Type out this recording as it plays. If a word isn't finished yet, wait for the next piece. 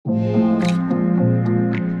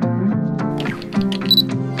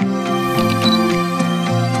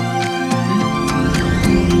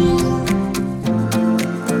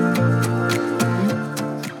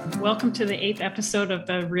to the 8th episode of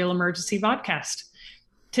the Real Emergency podcast.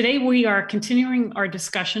 Today, we are continuing our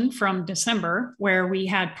discussion from December, where we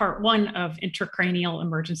had part 1 of intracranial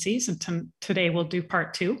emergencies, and today we'll do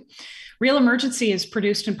part 2. Real Emergency is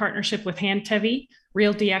produced in partnership with HandTevi,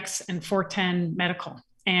 RealDX, and 410 Medical,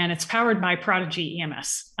 and it's powered by Prodigy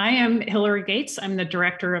EMS. I am Hillary Gates. I'm the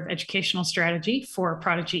Director of Educational Strategy for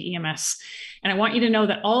Prodigy EMS, and I want you to know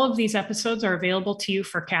that all of these episodes are available to you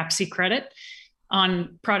for CAPC credit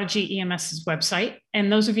on Prodigy EMS's website.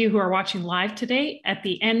 And those of you who are watching live today, at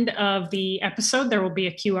the end of the episode, there will be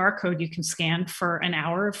a QR code you can scan for an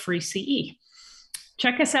hour of free CE.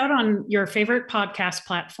 Check us out on your favorite podcast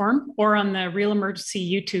platform or on the Real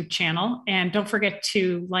Emergency YouTube channel. And don't forget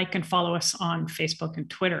to like and follow us on Facebook and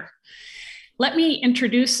Twitter. Let me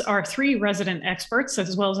introduce our 3 resident experts,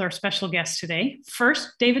 as well as our special guest today.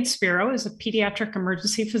 First, David Spiro is a pediatric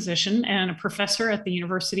emergency physician and a professor at the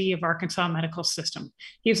University of Arkansas Medical System.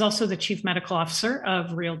 He is also the Chief Medical Officer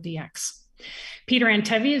of RealDX. Peter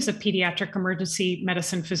Antevi is a pediatric emergency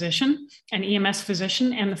medicine physician, an EMS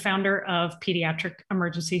physician, and the founder of Pediatric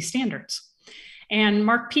Emergency Standards. And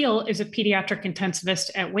Mark Peel is a pediatric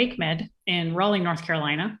intensivist at WakeMed in Raleigh, North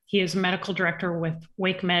Carolina. He is a medical director with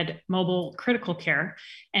WakeMed Mobile Critical Care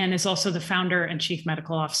and is also the founder and chief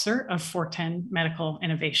medical officer of 410 Medical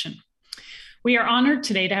Innovation. We are honored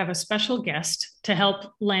today to have a special guest to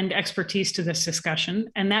help lend expertise to this discussion,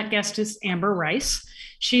 and that guest is Amber Rice.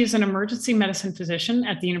 She is an emergency medicine physician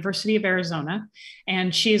at the University of Arizona,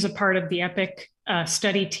 and she is a part of the EPIC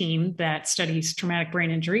study team that studies traumatic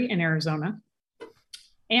brain injury in Arizona.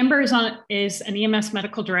 Amber is an EMS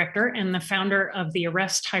medical director and the founder of the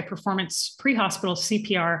Arrest High Performance Pre-Hospital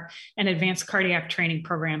CPR and Advanced Cardiac Training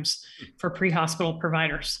programs for pre-hospital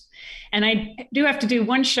providers. And I do have to do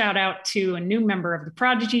one shout out to a new member of the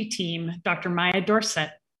Prodigy team, Dr. Maya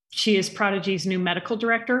Dorset. She is Prodigy's new medical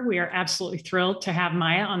director. We are absolutely thrilled to have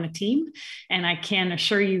Maya on the team. And I can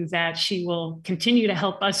assure you that she will continue to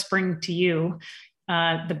help us bring to you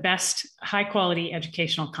the best high quality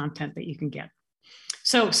educational content that you can get.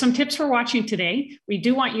 So some tips for watching today. We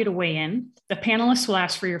do want you to weigh in. The panelists will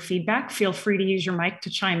ask for your feedback. Feel free to use your mic to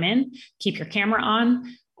chime in, keep your camera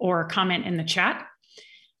on, or comment in the chat.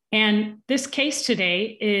 And this case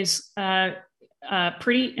today is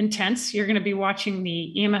pretty intense. You're going to be watching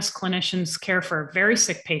the EMS clinicians care for a very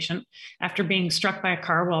sick patient after being struck by a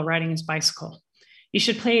car while riding his bicycle. You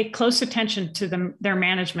should pay close attention to their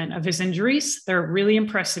management of his injuries, their really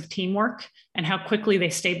impressive teamwork, and how quickly they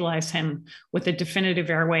stabilize him with a definitive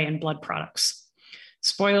airway and blood products.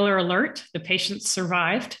 Spoiler alert, the patient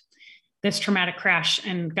survived this traumatic crash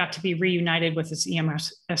and got to be reunited with his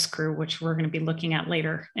EMS crew, which we're going to be looking at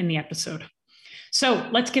later in the episode. So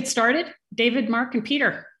let's get started. David, Mark, and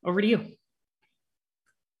Peter, over to you.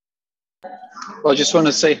 Well, I just want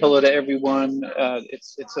to say hello to everyone.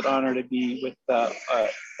 It's an honor to be with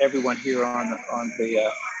everyone here on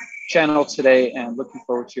the channel today, and looking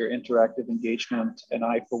forward to your interactive engagement. And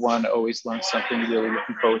I, for one, always learn something. Really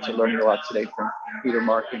looking forward to learning a lot today from Peter,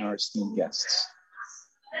 Mark, and our esteemed guests.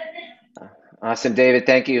 Awesome, David.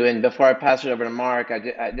 Thank you. And before I pass it over to Mark,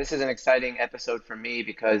 this is an exciting episode for me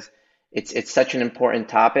because it's such an important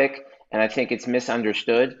topic, and I think it's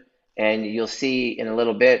misunderstood. And you'll see in a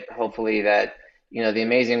little bit, hopefully, that the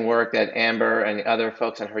amazing work that Amber and the other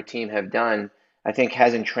folks on her team have done, I think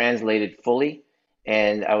hasn't translated fully.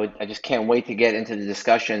 And I just can't wait to get into the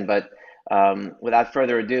discussion. But without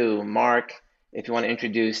further ado, Mark, if you want to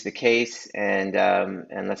introduce the case and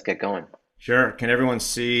let's get going. Sure. Can everyone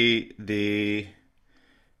see the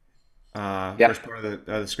first part of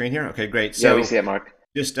the screen here? Okay, great. So, yeah, we see it, Mark.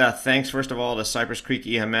 Just thanks, first of all, to Cypress Creek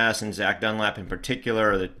EMS and Zach Dunlap in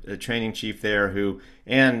particular, the training chief there,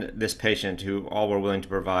 and this patient, who all were willing to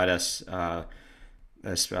provide us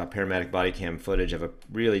this paramedic body cam footage of a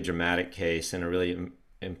really dramatic case and a really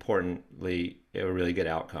importantly, a really good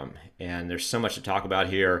outcome. And there's so much to talk about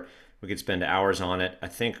here. We could spend hours on it. I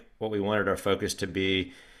think what we wanted our focus to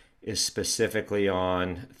be is specifically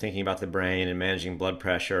on thinking about the brain and managing blood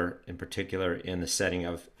pressure, in particular in the setting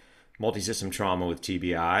of multi-system trauma with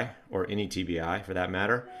TBI, or any TBI for that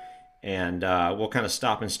matter. And we'll kind of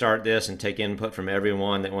stop and start this and take input from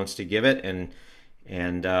everyone that wants to give it, and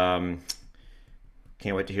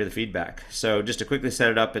can't wait to hear the feedback. So just to quickly set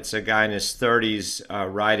it up, it's a guy in his 30s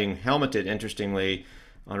riding helmeted, interestingly,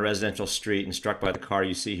 on a residential street and struck by the car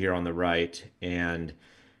you see here on the right. And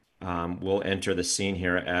we'll enter the scene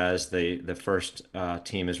here as the first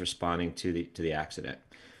team is responding to the accident.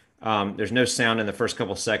 There's no sound in the first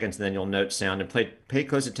couple seconds, and then you'll note sound, and pay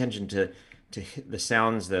close attention to the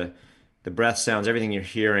sounds, the breath sounds, everything you're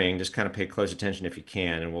hearing. Just kind of pay close attention if you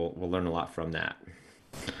can, and we'll learn a lot from that.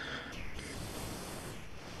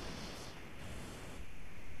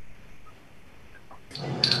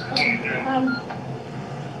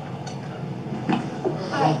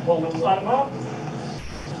 Let's slide him up.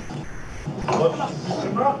 Lift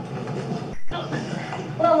him up.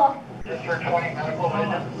 District 20 medical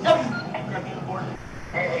vision.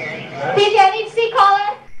 DJ, I need seat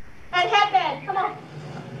collar and headband. Come on.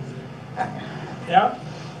 Yeah.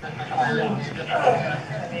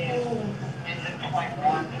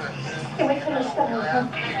 Can we finish the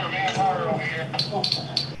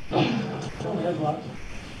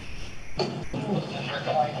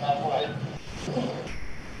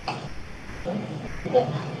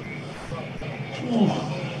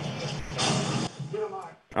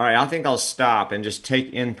All right, I think I'll stop and just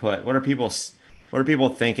take input. What are people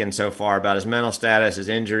thinking so far about his mental status, his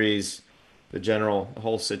injuries, the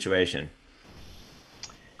whole situation?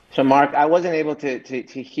 So Mark, I wasn't able to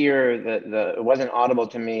hear it wasn't audible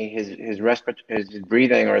to me his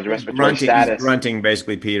breathing or his respiratory status. He's grunting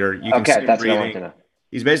basically, Peter. You can see Okay, him that's what I breathing. want to know.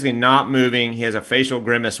 He's basically not moving. He has a facial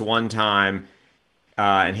grimace one time,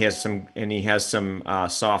 and he has some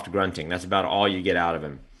soft grunting. That's about all you get out of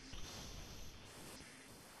him.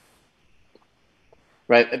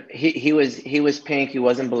 Right. He was pink. He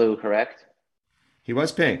wasn't blue, correct? He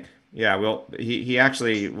was pink. Yeah. Well, he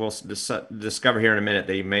actually will discover here in a minute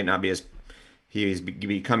that he may not be he's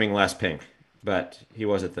becoming less pink, but he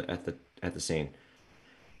was at the scene.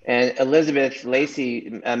 And Elizabeth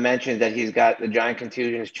Lacey mentioned that he's got the giant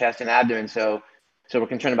contusions, chest and abdomen. So we're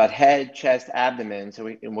concerned about head, chest, abdomen.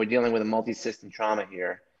 So we're dealing with a multi-system trauma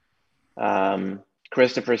here.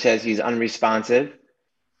 Christopher says he's unresponsive,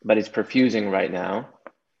 but he's perfusing right now.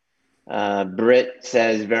 Britt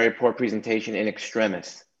says very poor presentation in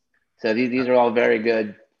extremis. So these are all very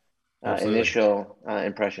good initial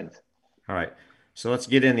impressions. All right. So let's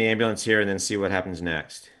get in the ambulance here and then see what happens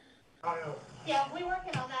next. Yeah, we're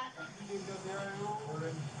working on that.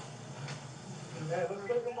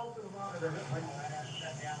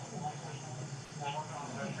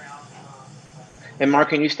 And Mark,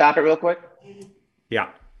 can you stop it real quick? Yeah.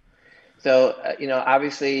 So,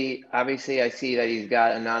 obviously I see that he's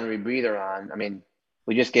got a non-rebreather on. I mean,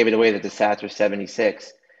 we just gave it away that the SATs are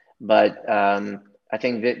 76, but I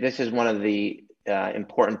think that this is one of the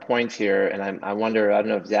important points here. And I wonder, I don't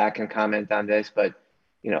know if Zach can comment on this, but,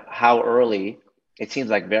 how early, it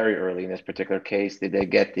seems like very early in this particular case, did they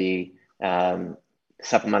get the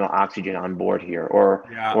supplemental oxygen on board here? Or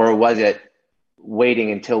was it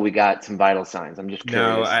waiting until we got some vital signs? I'm just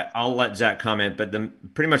curious. No, I'll let Zach comment, but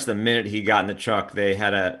pretty much the minute he got in the truck, they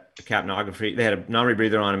had a capnography, they had a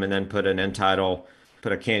non-rebreather on him and then put a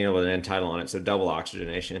cannula with an end tidal on it, so double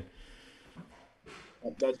oxygenation.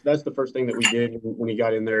 That's the first thing that we did when he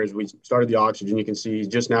got in there is we started the oxygen. You can see he's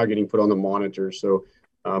just now getting put on the monitor. So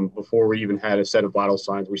before we even had a set of vital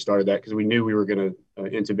signs, we started that because we knew we were going to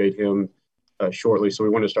intubate him shortly. So we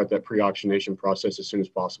wanted to start that pre-oxygenation process as soon as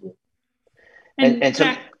possible. And so,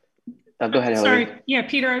 Zach, go ahead, sorry. Hillary. Yeah,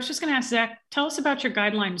 Peter, I was just going to ask Zach, tell us about your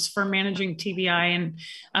guidelines for managing TBI.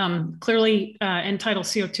 And clearly, end-tidal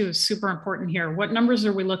CO2 is super important here. What numbers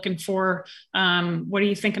are we looking for? What are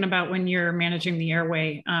you thinking about when you're managing the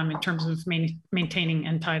airway in terms of maintaining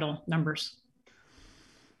end-tidal numbers?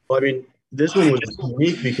 Well, I mean, this one was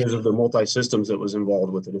unique because of the multi-systems that was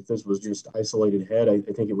involved with it. If this was just isolated head, I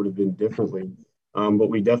think it would have been differently. But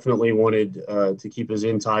we definitely wanted to keep his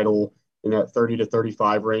end-tidal in that 30 to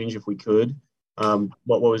 35 range if we could. But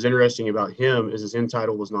what was interesting about him is his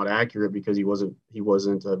end-tidal was not accurate because he wasn't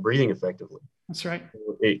breathing effectively. That's right.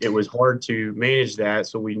 It was hard to manage that.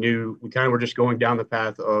 So we kind of were just going down the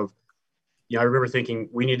path of, I remember thinking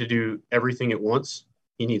we need to do everything at once.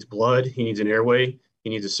 He needs blood, he needs an airway, he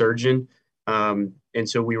needs a surgeon. And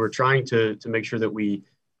so we were trying to make sure that we,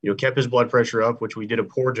 kept his blood pressure up, which we did a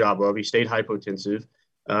poor job of. He stayed hypotensive.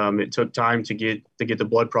 It took time to get the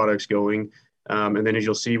blood products going. And then as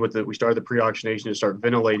you'll see we started the pre-oxygenation to start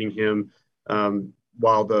ventilating him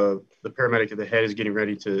while the paramedic at the head is getting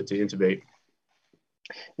ready to intubate.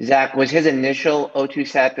 Zach, was his initial O2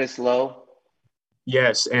 sat this low?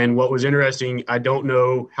 Yes. And what was interesting, I don't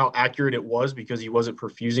know how accurate it was because he wasn't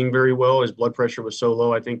perfusing very well. His blood pressure was so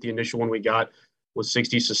low. I think the initial one we got was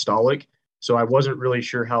 60 systolic. So I wasn't really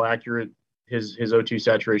sure how accurate his O2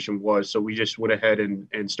 saturation was. So we just went ahead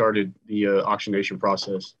and started the oxygenation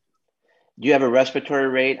process. Do you have a respiratory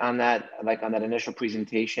rate on that, like on that initial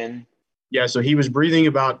presentation? Yeah, so he was breathing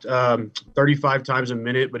about 35 times a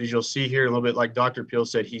minute, but as you'll see here a little bit, like Dr. Peel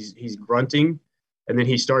said, he's grunting, and then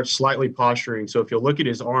he starts slightly posturing. So if you look at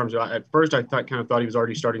his arms, at first I thought he was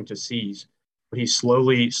already starting to seize, but he's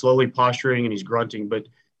slowly posturing and he's grunting. But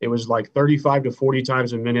it was like 35 to 40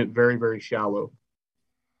 times a minute, very, very shallow.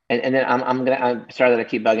 And then I'm sorry that I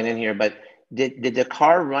keep bugging in here, but Did the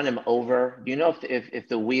car run him over? Do you know if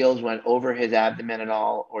the wheels went over his abdomen at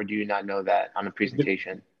all, or do you not know that on the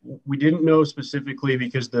presentation? We didn't know specifically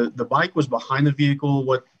because the bike was behind the vehicle.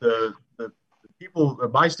 What the the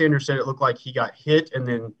bystanders said, it looked like he got hit and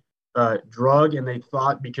then drug, and they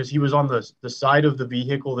thought because he was on the side of the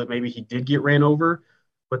vehicle that maybe he did get ran over,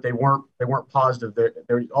 but they weren't positive.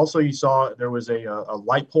 There also, you saw there was a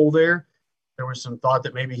light pole there. There was some thought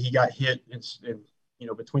that maybe he got hit in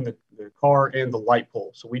between the car and the light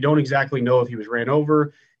pole. So we don't exactly know if he was ran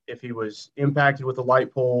over, if he was impacted with the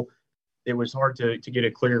light pole. It was hard to get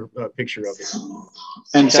a clear picture of it.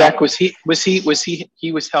 And Zach, was he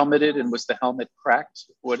helmeted, and was the helmet cracked?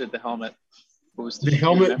 What did the helmet? What was the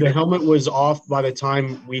helmet? The helmet was off by the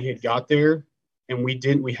time we had got there, and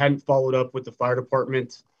we hadn't followed up with the fire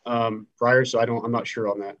department prior, so I'm not sure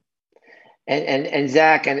on that. And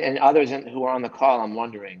Zach and others who are on the call, I'm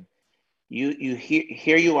wondering,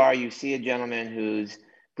 here you are, you see a gentleman who's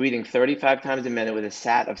breathing 35 times a minute with a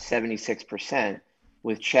SAT of 76%,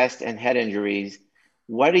 with chest and head injuries.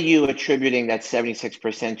 What are you attributing that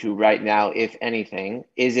 76% to right now, if anything?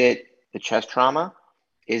 Is it the chest trauma?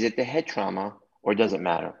 Is it the head trauma? Or does it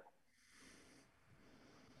matter?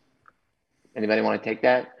 Anybody want to take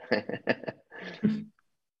that?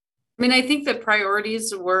 I mean, I think the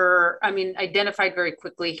priorities were, identified very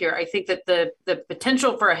quickly here. I think that the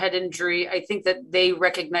potential for a head injury, I think that they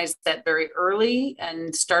recognized that very early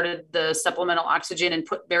and started the supplemental oxygen and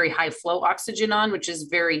put very high flow oxygen on, which is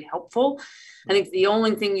very helpful. I think the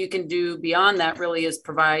only thing you can do beyond that really is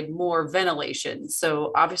provide more ventilation.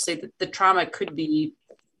 So obviously the trauma could be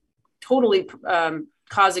totally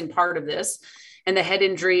causing part of this. And the head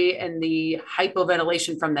injury and the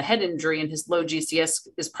hypoventilation from the head injury and his low GCS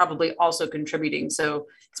is probably also contributing. So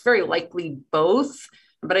it's very likely both,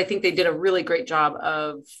 but I think they did a really great job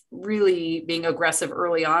of really being aggressive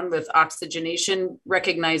early on with oxygenation,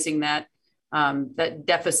 recognizing that that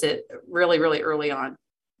deficit really, really early on.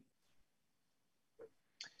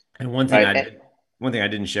 And one thing I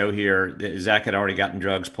didn't show here, Zach had already gotten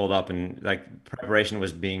drugs pulled up, and like preparation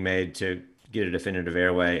was being made to get a definitive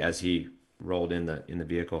airway as he rolled in the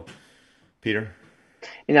vehicle. Peter?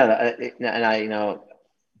 I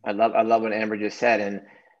love what Amber just said, and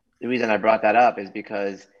the reason I brought that up is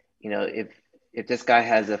because if this guy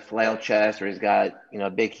has a flail chest or he's got a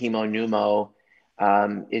big hemopneumo,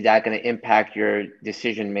 is that going to impact your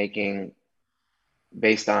decision making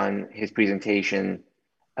based on his presentation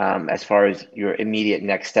as far as your immediate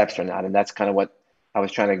next steps or not? And that's kind of what I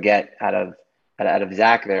was trying to get out of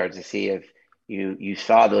Zach there, to see if you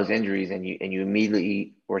saw those injuries and you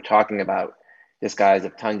immediately were talking about, this guy's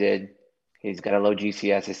obtunded, he's got a low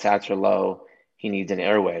GCS, his SATs are low, he needs an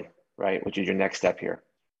airway, right? Which is your next step here.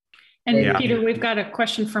 And Peter, we've got a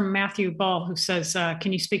question from Matthew Ball, who says,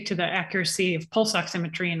 can you speak to the accuracy of pulse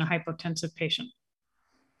oximetry in a hypotensive patient?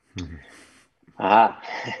 That's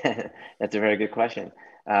a very good question.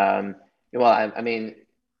 Do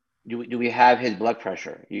we have his blood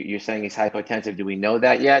pressure? You're saying he's hypotensive. Do we know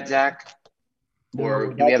that yet, Zach? Or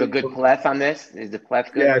do we have a good pleth on this? Is the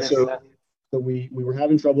pleth good? Yeah, so we were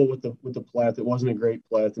having trouble with the pleth. It wasn't a great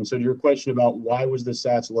pleth. And so to your question about why was the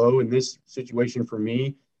SATs low in this situation for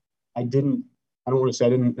me, I don't want to say I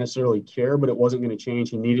didn't necessarily care, but it wasn't going to change.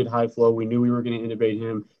 He needed high flow. We knew we were going to intubate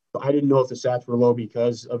him. But I didn't know if the SATs were low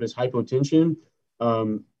because of his hypotension.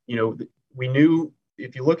 We knew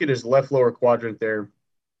if you look at his left lower quadrant there,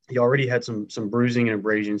 he already had some bruising and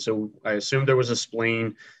abrasion. So I assumed there was a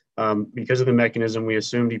spleen. Because of the mechanism, we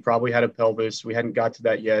assumed he probably had a pelvis. We hadn't got to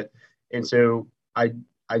that yet. And so I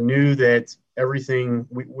knew that everything,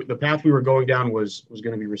 the path we were going down was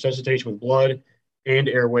going to be resuscitation with blood and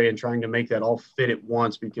airway, and trying to make that all fit at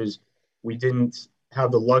once, because we didn't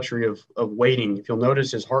have the luxury of waiting. If you'll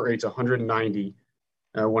notice, his heart rate's 190.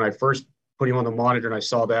 When I first put him on the monitor and I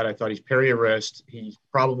saw that, I thought he's peri-arrest. He's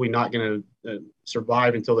probably not going to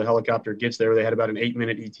survive until the helicopter gets there. They had about an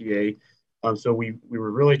 8-minute ETA. So we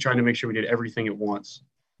were really trying to make sure we did everything at once.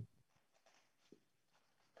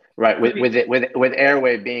 Right, with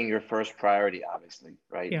airway being your first priority, obviously,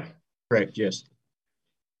 right? Yeah. Correct, yes.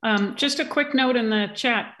 Just a quick note in the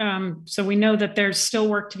chat. So we know that there's still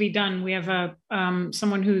work to be done. We have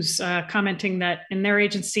someone who's commenting that in their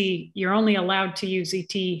agency, you're only allowed to use ET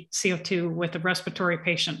CO2 with a respiratory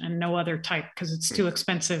patient and no other type, because it's too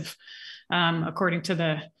expensive, according to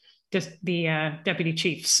the deputy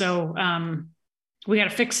chief. So we got to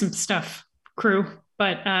fix some stuff, crew.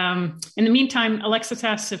 But in the meantime, Alexis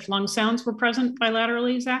asks if lung sounds were present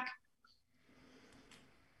bilaterally, Zach?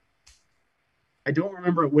 I don't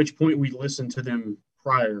remember at which point we listened to them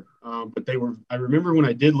prior. But I remember when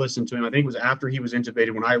I did listen to him, I think it was after he was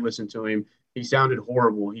intubated when I listened to him, he sounded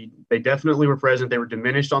horrible. They definitely were present. They were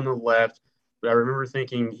diminished on the left, but I remember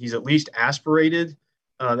thinking he's at least aspirated.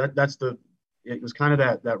 It was kind of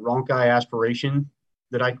that Ronchi aspiration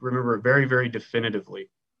that I remember very, very definitively.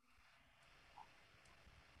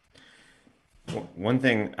 One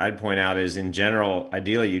thing I'd point out is, in general,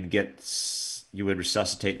 ideally you would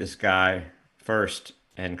resuscitate this guy first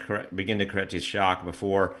and begin to correct his shock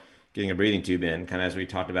before getting a breathing tube in, kind of as we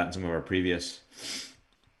talked about in some of our previous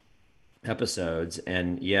episodes.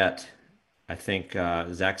 And yet, I think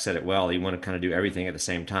Zach said it well. You want to kind of do everything at the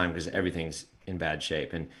same time because everything's in bad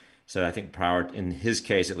shape. And so I think in his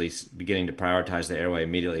case, at least, beginning to prioritize the airway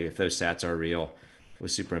immediately, if those SATs are real,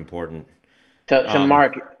 was super important. So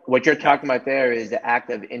Mark, what you're talking about there is the act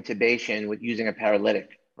of intubation with using a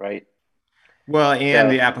paralytic, right? Well, and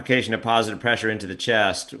the application of positive pressure into the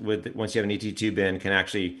chest once you have an ET tube in can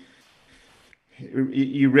actually,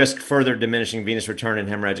 you risk further diminishing venous return and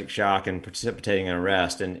hemorrhagic shock and precipitating an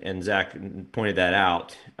arrest. And Zach pointed that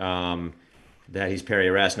out, that he's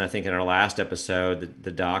peri-arrest. And I think in our last episode,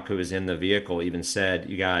 the doc who was in the vehicle even said,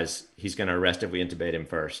 you guys, he's going to arrest if we intubate him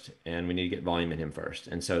first, and we need to get volume in him first.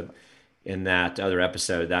 And so in that other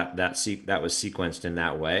episode, that was sequenced in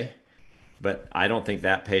that way. But I don't think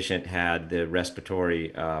that patient had the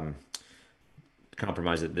respiratory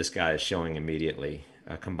compromise that this guy is showing immediately,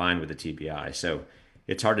 combined with the TBI. So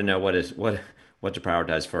it's hard to know what to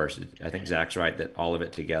prioritize first. I think Zach's right that all of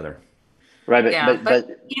it together. Right, but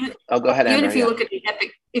even, go ahead, Amber. Even if you look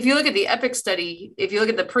at the EPIC study, if you look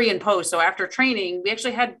at the pre and post, so after training, we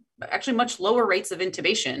actually had much lower rates of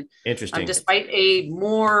intubation. Interesting. Despite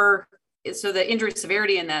so the injury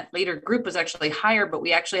severity in that later group was actually higher, but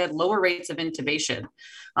we actually had lower rates of intubation,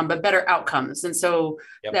 but better outcomes. And so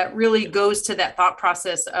that really goes to that thought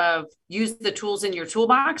process of use the tools in your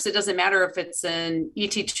toolbox. It doesn't matter if it's an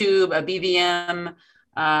ET tube, a BVM,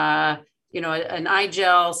 an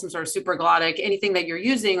iGel, some sort of supraglottic, anything that you're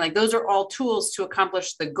using, like those are all tools to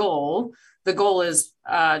accomplish the goal. The goal is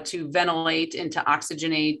to ventilate and to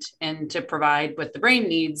oxygenate and to provide what the brain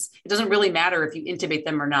needs. It doesn't really matter if you intubate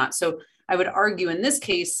them or not. So I would argue in this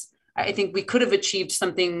case, I think we could have achieved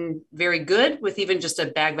something very good with even just a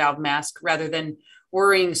bag valve mask rather than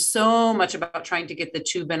worrying so much about trying to get the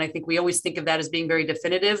tube in. I think we always think of that as being very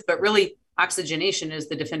definitive, but really oxygenation is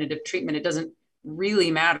the definitive treatment. It doesn't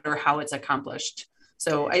really matter how it's accomplished.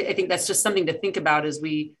 So I think that's just something to think about as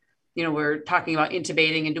we're talking about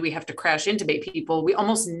intubating and do we have to crash intubate people? We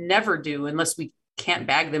almost never do unless we can't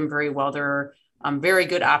bag them very well. There are very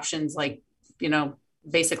good options like,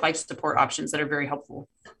 basic life support options that are very helpful.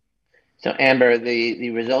 So Amber, the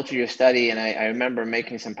results of your study, and I remember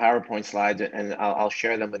making some PowerPoint slides, and I'll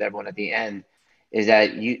share them with everyone at the end, is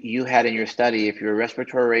that you had in your study, if your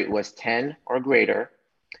respiratory rate was 10 or greater,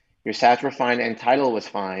 your SATs were fine and tidal was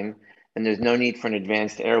fine, and there's no need for an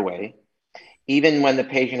advanced airway, even when the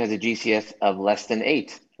patient has a GCS of less than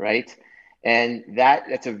 8, right? And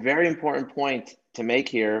that's a very important point to make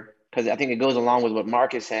here, because I think it goes along with what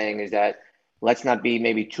Mark is saying, is that let's not be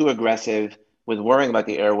maybe too aggressive with worrying about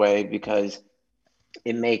the airway, because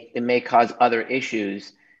it may cause other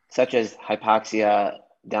issues such as hypoxia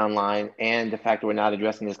downline and the fact that we're not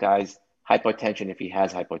addressing this guy's hypotension if he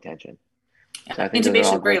has hypotension. So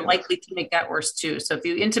intubation is very likely to make that worse too. So if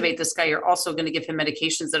you intubate this guy, you're also going to give him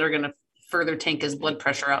medications that are going to further tank his blood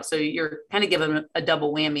pressure out. So you're kind of giving him a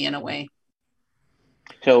double whammy in a way.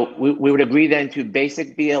 So we would agree then to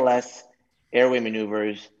basic BLS airway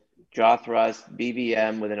maneuvers, jaw thrust,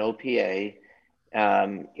 BVM with an OPA.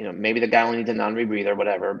 Maybe the guy only needs a non-rebreather,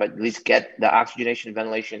 whatever, but at least get the oxygenation and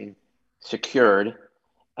ventilation secured,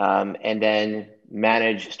 and then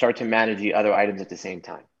start to manage the other items at the same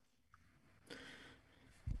time.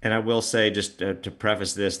 And I will say, just to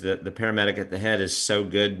preface this, that the paramedic at the head is so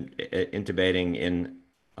good at intubating in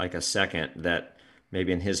like a second that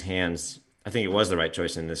maybe in his hands, I think it was the right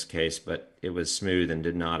choice in this case, but it was smooth and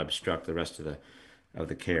did not obstruct the rest of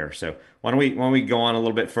the care. So why don't we go on a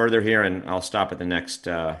little bit further here, and I'll stop at the next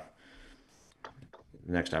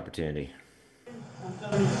opportunity.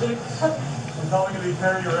 76. I'm telling you to be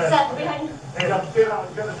peri-arrest. Step behind. Hey, you got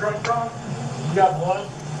the drug trunk? You got blood?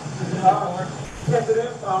 Yes, it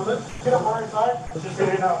is. Let's get a higher side. We're just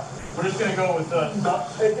gonna go with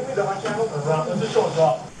stuff. Hey, give me the high channel. Let's just go with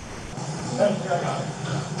drop. Hey, here I got it.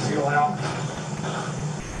 You go out.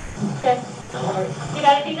 Okay. You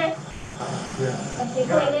got it, TJ? Yeah.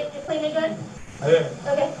 Okay, you cleaned it good? I did.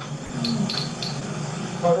 Okay.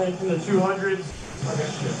 Heart rate in the 200s. Okay,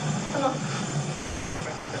 shit. Come on.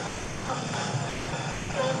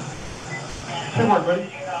 Come on, buddy.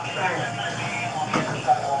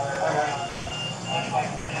 All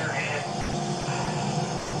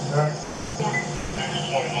right.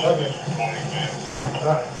 Okay. All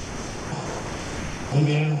right. Leave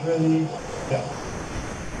your hands ready. Yeah.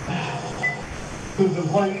 To the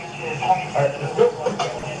plate. All right, let's go.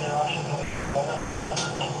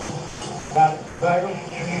 Got it. Bag them.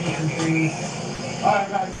 All right,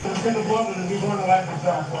 guys. Let's get the blood and we're going to landing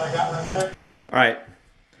zone. What I got right there. All right,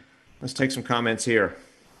 let's take some comments here.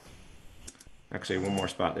 Actually, one more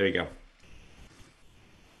spot. There you go.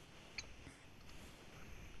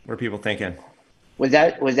 What are people thinking? Was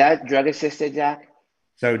that drug assisted, Zach?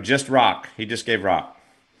 So just rock. He just gave rock.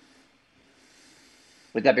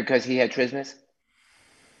 Was that because he had trismus?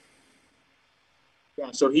 Yeah,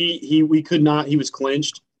 so we could not. He was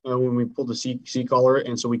clinched when we pulled the C collar,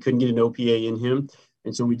 and so we couldn't get an OPA in him,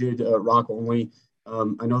 and so we did rock only.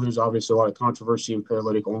 I know there's obviously a lot of controversy in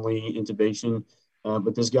paralytic only intubation,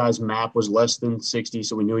 but this guy's MAP was less than 60,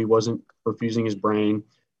 so we knew he wasn't perfusing his brain.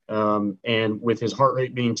 And with his heart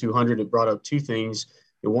rate being 200, it brought up two things.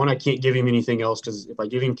 One, I can't give him anything else because if I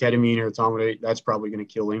give him ketamine or etomidate, that's probably going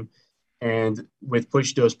to kill him. And with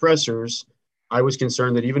push dose pressors, I was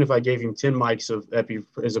concerned that even if I gave him 10 mics of epi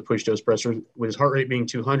as a push dose pressor, with his heart rate being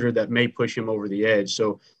 200, that may push him over the edge.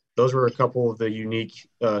 So those were a couple of the unique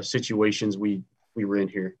situations we were in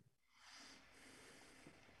here.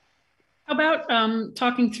 How about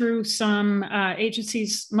talking through some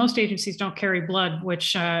agencies? Most agencies don't carry blood,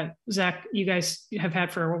 which Zach, you guys have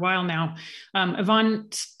had for a while now. Yvonne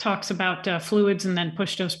talks about fluids and then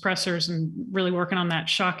push dose pressors and really working on that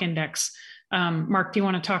shock index. Mark, do you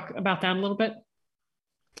want to talk about that a little bit?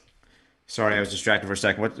 Sorry, I was distracted for a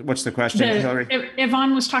second. What's the question, Hillary?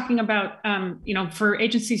 Yvonne was talking about, for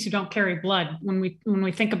agencies who don't carry blood, when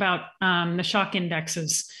we think about the shock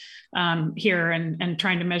indexes here and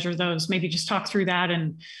trying to measure those, maybe just talk through that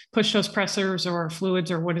and push those pressors or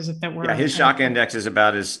fluids, or what is it that we're... Yeah, his shock index is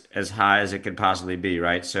about as high as it could possibly be,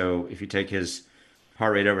 right? So if you take his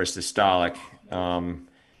heart rate over systolic,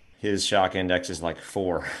 his shock index is like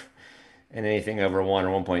 4. And anything over 1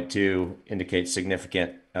 or 1.2 indicates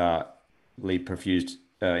significant perfused,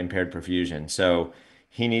 impaired perfusion. So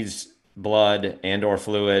he needs blood and or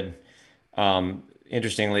fluid.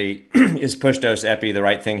 Interestingly, is push dose epi the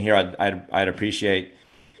right thing here? I'd appreciate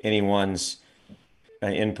anyone's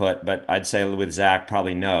input, but I'd say with Zach,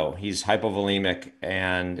 probably no. He's hypovolemic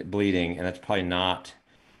and bleeding, and that's probably not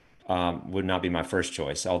would not be my first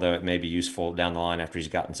choice, although it may be useful down the line after he's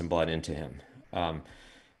gotten some blood into him.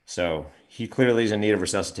 So he clearly is in need of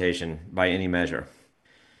resuscitation by any measure.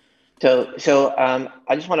 So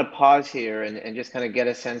I just want to pause here and just kind of get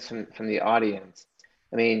a sense from the audience.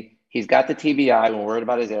 I mean, he's got the TBI, we're worried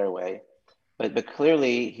about his airway, but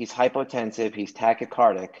clearly he's hypotensive, he's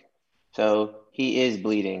tachycardic, so he is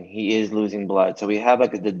bleeding, he is losing blood. So we have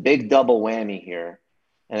like the big double whammy here.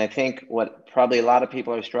 And I think what probably a lot of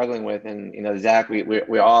people are struggling with, and Zach,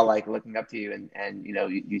 we're all like looking up to you, and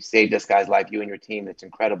you saved this guy's life, you and your team. It's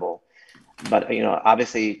incredible. But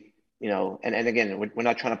obviously, and again, we're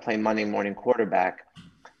not trying to play Monday morning quarterback,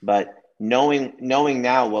 but knowing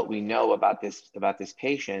now what we know about this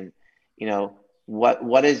patient,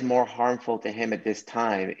 what is more harmful to him at this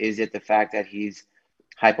time? Is it the fact that he's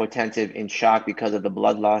hypotensive in shock because of the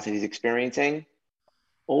blood loss that he's experiencing,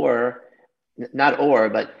 but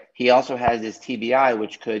he also has this TBI,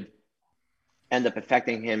 which could end up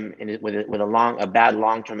affecting him with a bad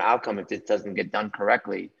long-term outcome if it doesn't get done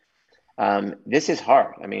correctly. This is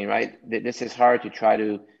hard. I mean, right? This is hard to try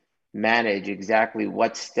to manage exactly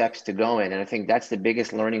what steps to go in, and I think that's the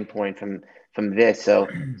biggest learning point from this. So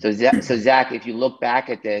Zach, if you look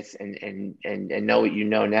back at this and know what you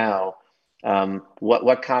know now,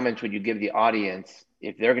 what comments would you give the audience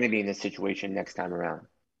if they're going to be in this situation next time around?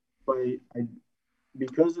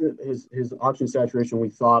 Because his oxygen saturation we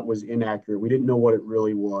thought was inaccurate, we didn't know what it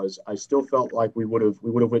really was. I still felt like we would have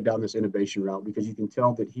went down this intubation route, because you can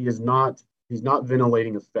tell that he's not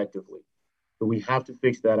ventilating effectively. So we have to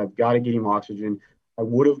fix that. I've got to get him oxygen. I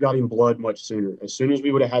would have got him blood much sooner. As soon as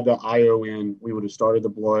we would have had the IO in, we would have started the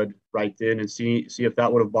blood right then and see if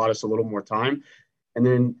that would have bought us a little more time. And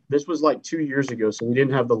then this was like 2 years ago, so we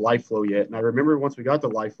didn't have the life flow yet. And I remember once we got the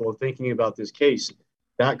life flow, thinking about this case,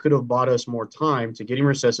 that could have bought us more time to get him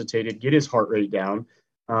resuscitated, get his heart rate down,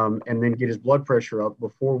 and then get his blood pressure up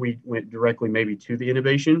before we went directly maybe to the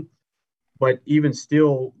intubation. But even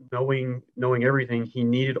still, knowing everything, he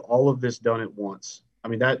needed all of this done at once. I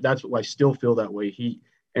mean, that's what I still feel that way.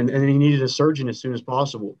 And he needed a surgeon as soon as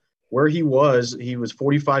possible. Where he was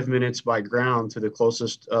 45 minutes by ground to the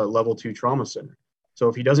closest level 2 trauma center. So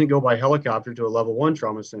if he doesn't go by helicopter to a level 1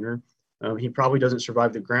 trauma center, he probably doesn't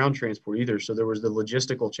survive the ground transport either. So there was the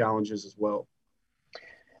logistical challenges as well.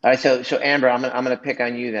 All right, so Amber, I'm gonna pick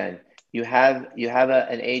on you then. You have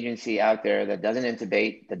an agency out there that doesn't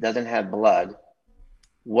intubate, that doesn't have blood.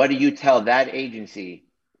 What do you tell that agency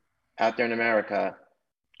out there in America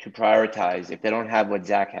to prioritize if they don't have what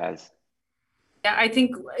Zach has? Yeah, I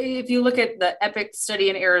think if you look at the EPIC study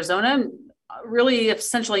in Arizona, really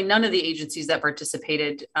essentially none of the agencies that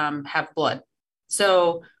participated have blood.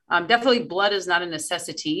 So definitely blood is not a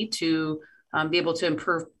necessity to be able to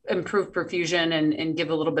improve perfusion and give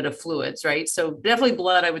a little bit of fluids, right? So definitely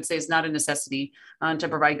blood, I would say, is not a necessity to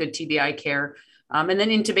provide good TBI care. And then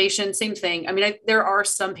intubation, same thing. I mean, there are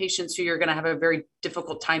some patients who you're going to have a very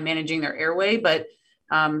difficult time managing their airway, but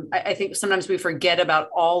I think sometimes we forget about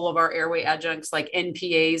all of our airway adjuncts like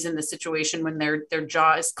NPAs in the situation when their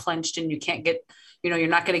jaw is clenched and you can't get, you're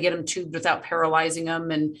not going to get them tubed without paralyzing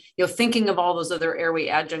them. And, thinking of all those other airway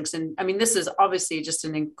adjuncts. And I mean, this is obviously just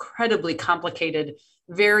an incredibly complicated,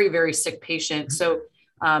 very, very sick patient. So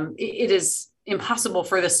it is impossible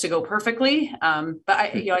for this to go perfectly. But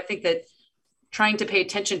I think that trying to pay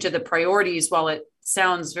attention to the priorities while it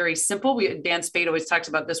sounds very simple. Dan Spade always talks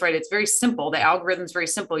about this, right? It's very simple. The algorithm's very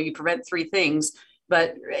simple. You prevent three things,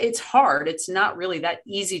 but it's hard. It's not really that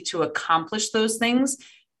easy to accomplish those things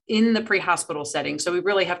in the pre-hospital setting. So we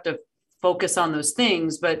really have to focus on those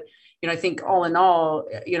things. But, I think all in all,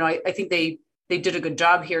 I think they did a good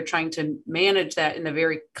job here trying to manage that in a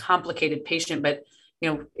very complicated patient. But,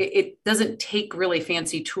 it doesn't take really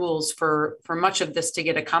fancy tools for much of this to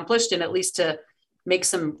get accomplished, and at least to make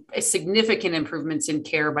some significant improvements in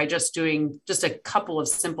care by just doing just a couple of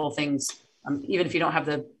simple things, even if you don't have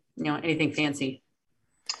anything fancy.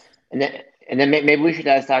 And then maybe we should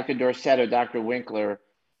ask Dr. Dorset or Dr. Winkler.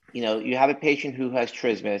 You have a patient who has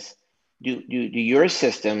trismus. Do your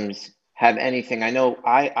systems have anything? I know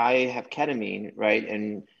I have ketamine, right?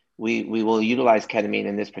 And we will utilize ketamine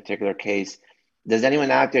in this particular case. Does anyone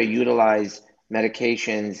out there utilize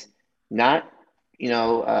medications, not,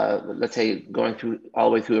 let's say going through all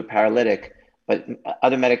the way through a paralytic, but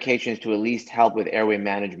other medications to at least help with airway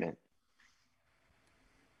management?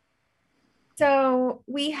 So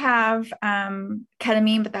we have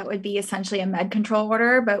ketamine, but that would be essentially a med control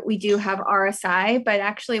order. But we do have RSI. But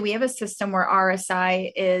actually, we have a system where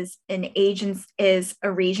RSI is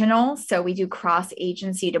a regional. So we do cross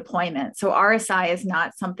agency deployment. So RSI is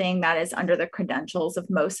not something that is under the credentials of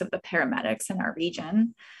most of the paramedics in our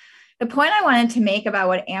region. The point I wanted to make about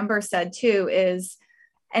what Amber said too is,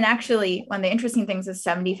 and actually, one of the interesting things is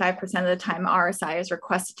 75% of the time RSI is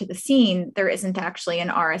requested to the scene, there isn't actually an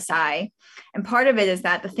RSI. And part of it is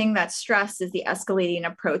that the thing that's stressed is the escalating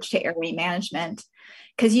approach to airway management,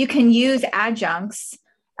 because you can use adjuncts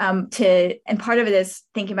and part of it is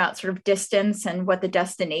thinking about sort of distance and what the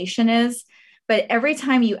destination is. But every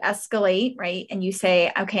time you escalate, right, and you say,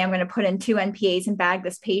 okay, I'm going to put in 2 NPAs and bag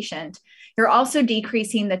this patient, you're also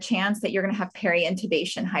decreasing the chance that you're going to have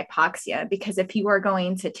peri-intubation hypoxia, because if you are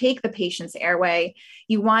going to take the patient's airway,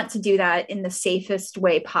 you want to do that in the safest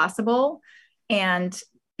way possible. And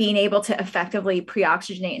being able to effectively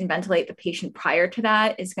pre-oxygenate and ventilate the patient prior to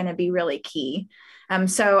that is going to be really key.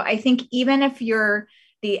 So I think even if you're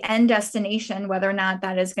the end destination, whether or not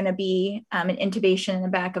that is going to be an intubation in the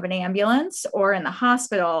back of an ambulance or in the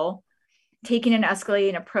hospital, taking an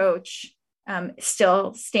escalating approach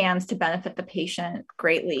still stands to benefit the patient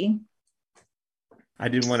greatly. I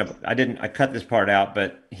cut this part out,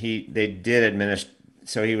 but they did administer,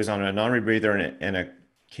 so he was on a non-rebreather and a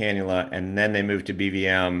cannula, and then they moved to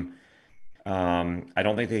BVM. I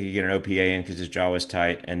don't think they could get an OPA in because his jaw was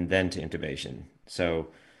tight, and then to intubation. So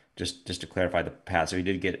just to clarify the path. So he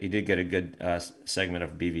did get a good segment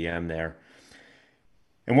of BVM there.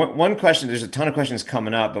 And one question, there's a ton of questions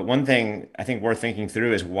coming up, but one thing I think worth thinking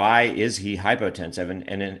through is, why is he hypotensive?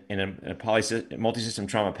 And in a multi-system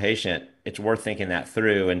trauma patient, it's worth thinking that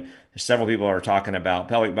through. And several people are talking about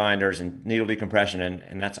pelvic binders and needle decompression,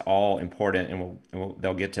 and that's all important, and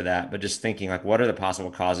they'll get to that. But just thinking, like, what are the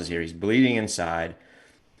possible causes here? He's bleeding inside.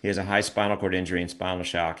 He has a high spinal cord injury and spinal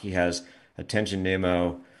shock. He has a tension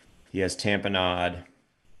pneumo. He has tamponade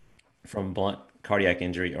from blunt cardiac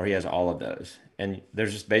injury, or he has all of those. And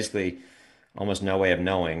there's just basically almost no way of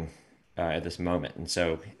knowing at this moment. And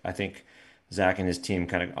so I think Zach and his team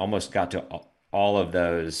kind of almost got to all of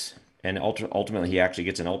those. And ultimately, he actually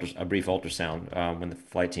gets a brief ultrasound when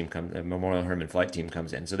the Memorial Hermann flight team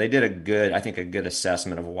comes in. So they did a good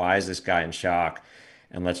assessment of, why is this guy in shock,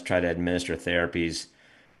 and let's try to administer therapies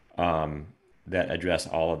that address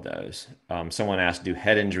all of those. Someone asked, do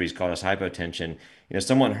head injuries cause hypotension?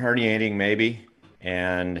 Someone herniating maybe,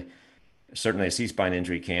 and certainly a C-spine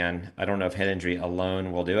injury can. I don't know if head injury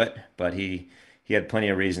alone will do it, but he had plenty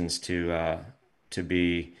of reasons to to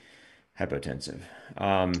be hypotensive.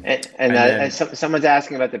 Someone's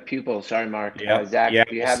asking about the pupil. Sorry, Mark. Yep. Zach, Yeah,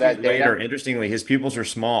 do you we'll have see that later. data? Interestingly, his pupils are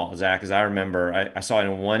small, Zach, as I remember. I saw it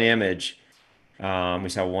in one image. We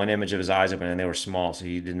saw one image of his eyes open, and they were small, so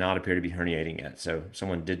he did not appear to be herniating yet. So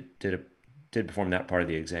someone did perform that part of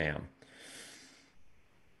the exam.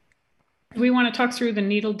 We want to talk through the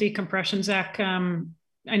needle decompression, Zach.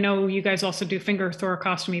 I know you guys also do finger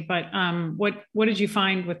thoracostomy, but what did you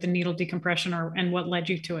find with the needle decompression, and what led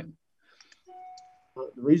you to it?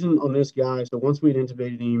 The reason on this guy, so once we'd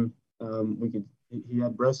intubated him, he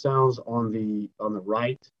had breath sounds on the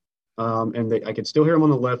right, and I could still hear him on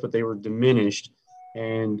the left, but they were diminished.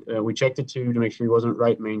 And we checked the tube to make sure he wasn't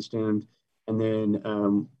right main stemmed, and then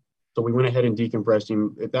so we went ahead and decompressed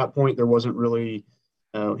him. At that point, there wasn't really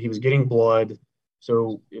he was getting blood,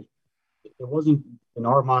 so it wasn't in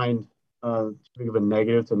our mind too big of a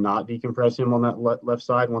negative to not decompress him on that left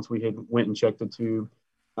side once we had went and checked the tube.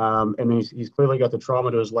 And then he's clearly got the trauma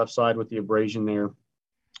to his left side with the abrasion there.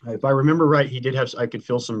 If I remember right, he did have, I could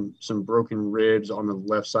feel some broken ribs on the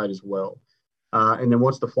left side as well. And then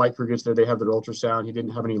once the flight crew gets there, they have their ultrasound. He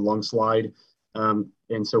didn't have any lung slide.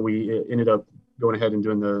 And so we ended up going ahead and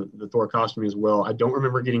doing the thoracostomy as well. I don't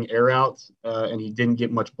remember getting air out, and he didn't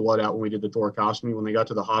get much blood out when we did the thoracostomy. When they got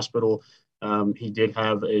to the hospital, he did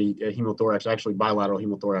have a hemothorax, actually bilateral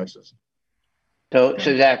hemothorax. So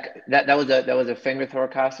Zach, that was a finger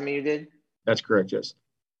thoracostomy you did? That's correct, yes.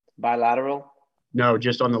 Bilateral? No,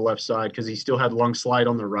 just on the left side, because he still had lung slide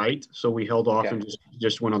on the right. So we held off and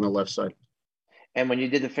just went on the left side. And when you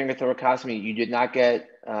did the finger thoracostomy, you did not get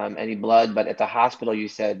any blood, but at the hospital you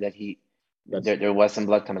said that there was some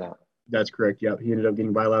blood coming out. That's correct. Yeah, he ended up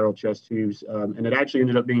getting bilateral chest tubes, and it actually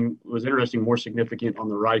ended up was interesting, more significant on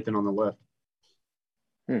the right than on the left.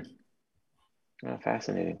 Oh,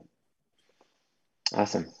 fascinating.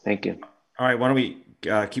 Awesome. Thank you. All right, why don't we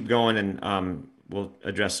keep going, and we'll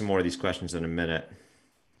address some more of these questions in a minute.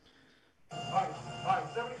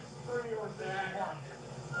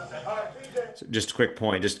 So just a quick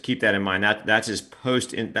point, just keep that in mind. That's his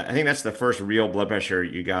post. I think that's the first real blood pressure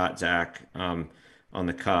you got, Zach, on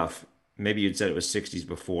the cuff. Maybe you'd said it was 60s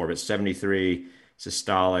before, but 73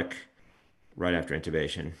 systolic right after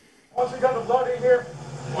intubation. Once we got the blood in here,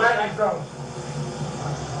 landing zone.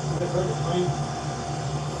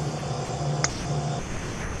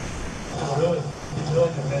 It's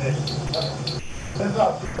really diminished. This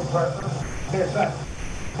up, compressor. Here, set.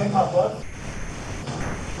 Take my blood.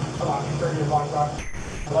 Come on, you turn your lung back.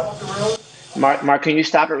 Left the road. Mark, can you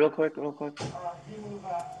stop it real quick?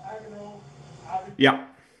 Yeah.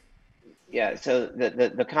 Yeah, so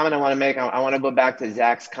the comment I want to make, I want to go back to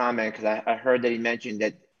Zach's comment, because I heard that he mentioned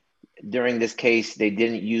that during this case, they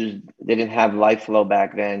didn't have life flow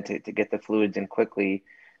back then to get the fluids in quickly.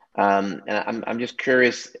 And I'm just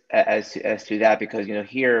curious as to that, because,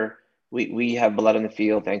 here we have blood in the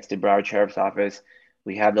field, thanks to Broward Sheriff's Office.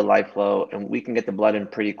 We have the life flow, and we can get the blood in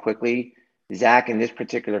pretty quickly. Zach, in this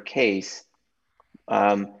particular case,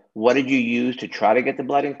 what did you use to try to get the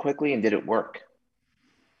blood in quickly, and did it work?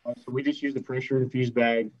 So we just used the pressure infused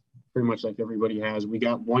bag, pretty much like everybody has. We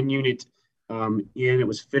got one unit in. It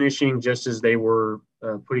was finishing just as they were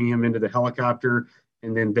putting him into the helicopter,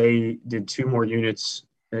 and then they did 2 more units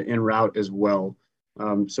en route as well.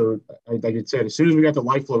 So like I said, as soon as we got the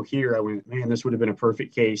life flow here, I went, man, this would have been a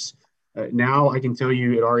perfect case. Now I can tell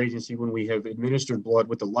you at our agency, when we have administered blood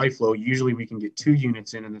with the life flow, usually we can get 2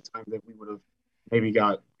 units in the time that we would have maybe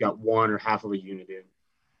got 1 or half of a unit in.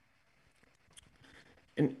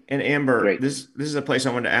 And Amber, Great. this is a place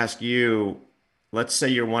I wanted to ask you. Let's say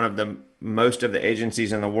you're one of most of the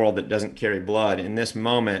agencies in the world that doesn't carry blood. In this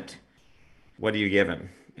moment, what do you give him?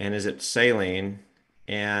 And is it saline?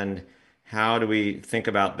 And how do we think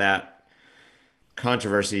about that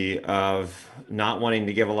controversy of not wanting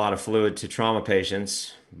to give a lot of fluid to trauma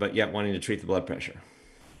patients, but yet wanting to treat the blood pressure?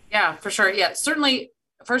 Yeah, for sure. Yeah, certainly.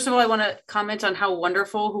 First of all, I want to comment on how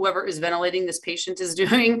wonderful whoever is ventilating this patient is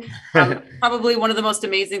doing. Probably one of the most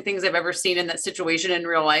amazing things I've ever seen in that situation in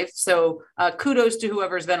real life. So kudos to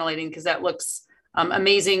whoever's ventilating, because that looks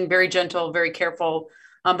amazing, very gentle, very careful.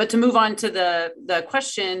 But to move on to the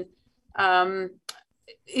question,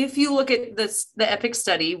 if you look at the EPIC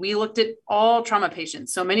study, we looked at all trauma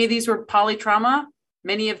patients. So many of these were polytrauma.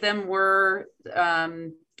 Many of them were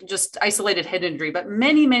just isolated head injury, but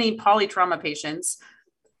many polytrauma patients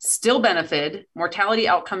still benefited, mortality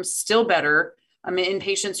outcomes still better in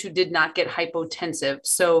patients who did not get hypotensive.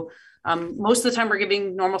 So most of the time we're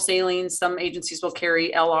giving normal saline. Some agencies will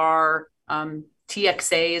carry LR.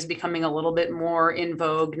 TXA is becoming a little bit more in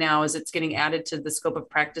vogue now as it's getting added to the scope of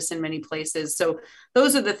practice in many places. So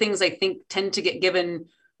those are the things I think tend to get given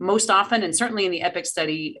most often, and certainly in the EPIC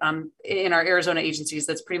study in our Arizona agencies,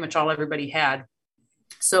 that's pretty much all everybody had.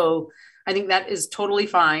 So I think that is totally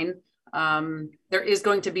fine. There is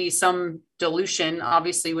going to be some dilution,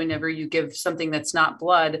 obviously, whenever you give something that's not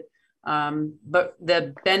blood. But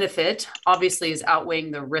the benefit obviously is outweighing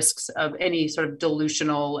the risks of any sort of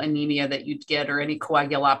dilutional anemia that you'd get or any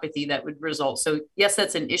coagulopathy that would result. So yes,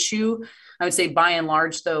 that's an issue. I would say by and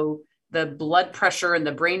large, though, the blood pressure and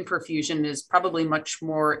the brain perfusion is probably much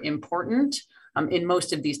more important in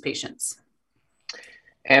most of these patients.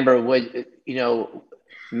 Amber,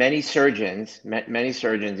 many surgeons,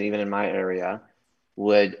 even in my area,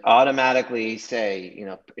 would automatically say,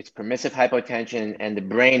 it's permissive hypotension and the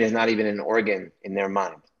brain is not even an organ in their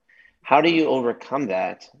mind. How do you overcome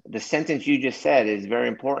that? The sentence you just said is very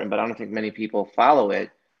important, but I don't think many people follow it.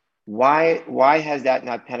 Why has that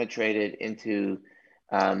not penetrated into,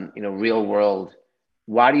 real world?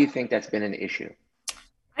 Why do you think that's been an issue?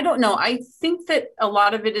 I don't know. I think that a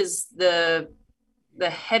lot of it is the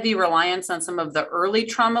heavy reliance on some of the early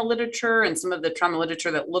trauma literature and some of the trauma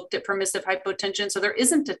literature that looked at permissive hypotension. So there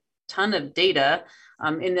isn't a ton of data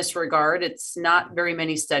in this regard. It's not very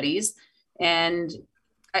many studies. And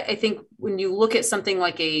I think when you look at something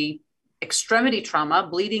like a extremity trauma,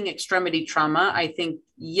 bleeding extremity trauma, I think,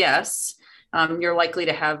 yes, you're likely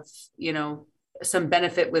to have, some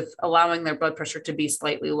benefit with allowing their blood pressure to be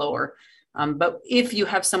slightly lower. But if you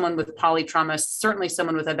have someone with polytrauma, certainly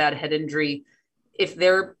someone with a bad head injury,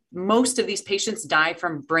 most of these patients die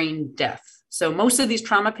from brain death. So most of these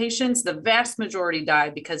trauma patients, the vast majority die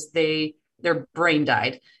because their brain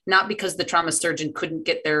died, not because the trauma surgeon couldn't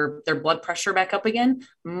get their blood pressure back up again.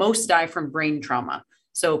 Most die from brain trauma.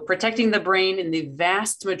 So protecting the brain in the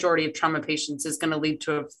vast majority of trauma patients is going to lead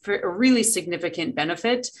to a really significant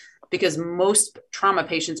benefit, because most trauma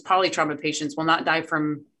patients, polytrauma patients, will not die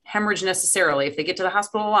from hemorrhage necessarily. If they get to the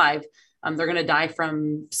hospital alive, they're going to die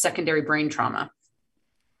from secondary brain trauma.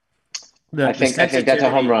 I think that's a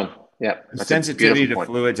home run. Yeah. The sensitivity to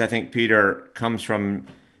fluids, I think, Peter, comes from,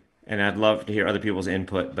 and I'd love to hear other people's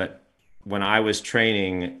input, but when I was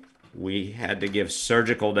training, we had to give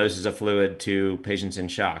surgical doses of fluid to patients in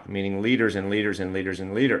shock, meaning liters and liters and liters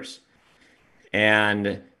and liters.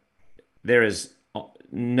 And there is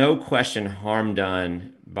no question harm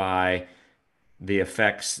done by the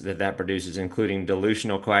effects that produces, including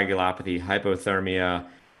dilutional coagulopathy, hypothermia,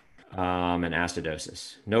 and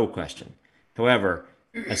acidosis. No question. However,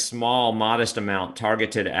 a small, modest amount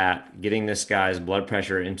targeted at getting this guy's blood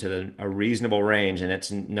pressure into a reasonable range,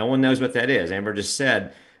 and no one knows what that is. Amber just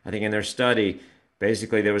said, I think in their study,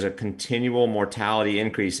 basically there was a continual mortality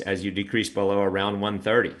increase as you decrease below around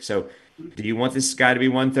 130. So do you want this guy to be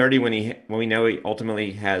 130 when we know he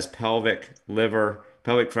ultimately has pelvic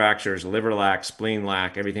fractures, liver lac, spleen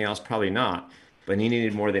lac, everything else? Probably not, but he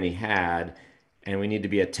needed more than he had, and we need to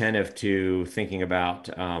be attentive to thinking about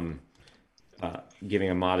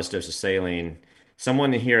giving a modest dose of saline.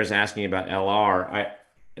 Someone here is asking about LR.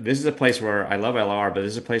 This is a place where I love LR, but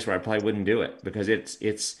this is a place where I probably wouldn't do it because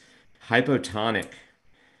it's hypotonic,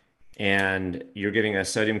 and you're getting a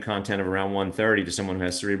sodium content of around 130 to someone who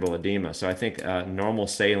has cerebral edema. So I think normal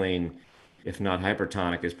saline, if not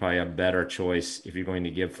hypertonic, is probably a better choice if you're going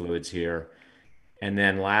to give fluids here. And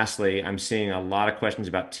then lastly, I'm seeing a lot of questions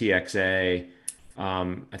about TXA.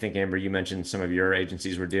 I think, Amber, you mentioned some of your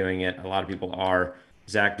agencies were doing it. A lot of people are.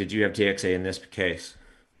 Zach, did you have TXA in this case?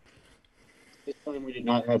 This time we did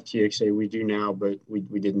not have TXA. We do now, but we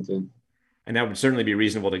didn't then. And that would certainly be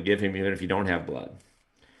reasonable to give him even if you don't have blood.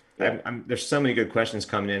 Yeah. There's so many good questions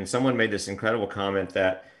coming in. Someone made this incredible comment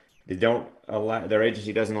that their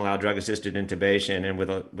agency doesn't allow drug-assisted intubation, and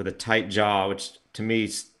with a tight jaw, which to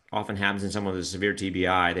me often happens in someone with a severe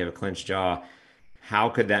TBI, they have a clenched jaw. How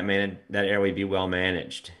could that airway be well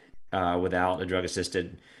managed without a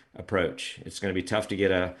drug-assisted approach? It's going to be tough to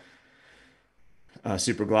get a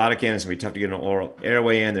supraglottic in. It's going to be tough to get an oral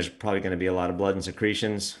airway in. There's probably going to be a lot of blood and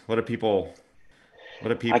secretions. What do people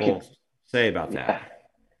say about that?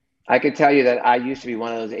 I could tell you that I used to be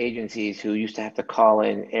one of those agencies who used to have to call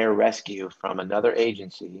in air rescue from another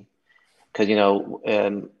agency because,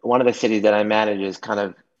 one of the cities that I manage is kind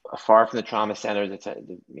of far from the trauma centers.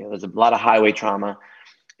 There's a lot of highway trauma,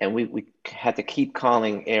 and we had to keep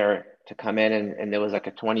calling air to come in, and there was like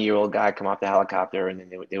a 20-year-old guy come off the helicopter, and then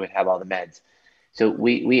they would have all the meds. So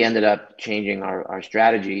we ended up changing our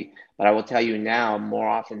strategy. But I will tell you now, more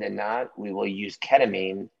often than not, we will use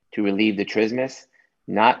ketamine to relieve the trismus,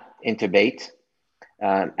 not intubate.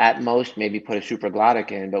 At most, maybe put a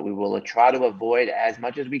supraglottic in, but we will try to avoid as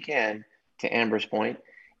much as we can, to Amber's point,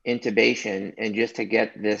 intubation, and just to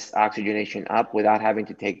get this oxygenation up without having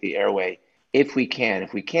to take the airway if we can.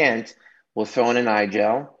 If we can't, we'll throw in an eye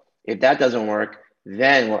gel. If that doesn't work,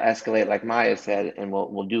 then we'll escalate like Maya said, and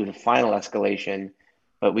we'll do the final escalation,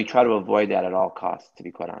 but we try to avoid that at all costs, to be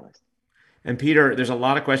quite honest. And Peter, there's a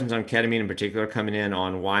lot of questions on ketamine in particular coming in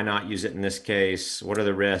on why not use it in this case. What are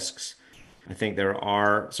the risks? I think there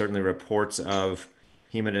are certainly reports of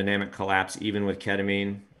hemodynamic collapse even with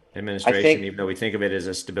ketamine administration, even though we think of it as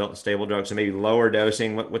a stable drug. So maybe lower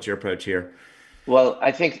dosing. What's your approach here? Well,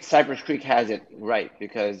 I think Cypress Creek has it right,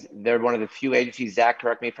 because they're one of the few agencies, Zach,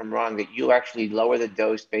 correct me if I'm wrong, that you actually lower the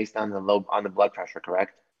dose based on the blood pressure,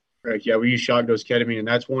 correct? Correct. Yeah, we use shock dose ketamine, and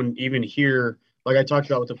that's one even here, like I talked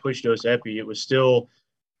about with the push dose epi, it was still,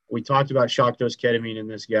 we talked about shock dose ketamine in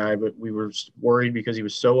this guy, but we were worried because he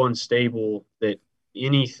was so unstable that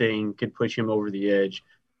anything could push him over the edge.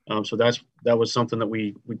 So that was something that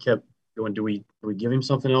we kept going. Do we give him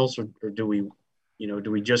something else, or do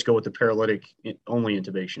we just go with the paralytic only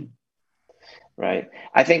intubation? Right.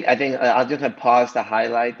 I think I'll just pause to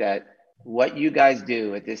highlight that what you guys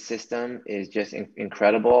do with this system is just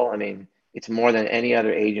incredible. I mean, it's more than any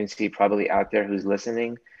other agency probably out there who's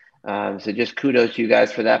listening. So just kudos to you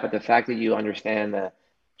guys for that. But the fact that you understand the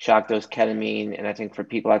shock dose ketamine, and I think for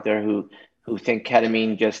people out there who think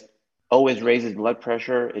ketamine just always raises blood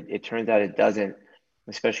pressure, it turns out it doesn't,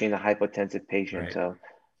 especially in a hypotensive patient. Right. So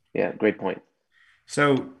yeah, great point.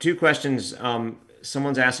 So 2 questions.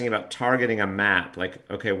 Someone's asking about targeting a map. Like,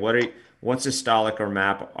 okay, what's systolic or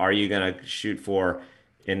map are you going to shoot for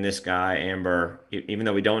in this guy, Amber? Even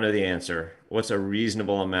though we don't know the answer, what's a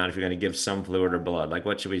reasonable amount if you're going to give some fluid or blood? Like,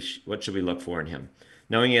 what should we look for in him,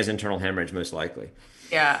 knowing he has internal hemorrhage most likely?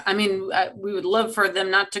 Yeah, I mean, we would love for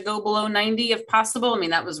them not to go below 90 if possible. I mean,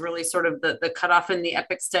 that was really sort of the cutoff in the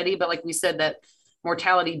EPIC study. But like we said, that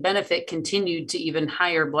mortality benefit continued to even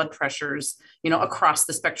higher blood pressures, across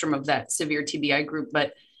the spectrum of that severe TBI group.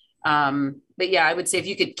 But yeah, I would say if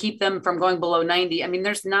you could keep them from going below 90, I mean,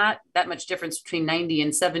 there's not that much difference between 90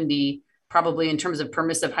 and 70, probably in terms of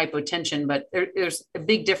permissive hypotension, but there's a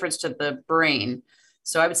big difference to the brain.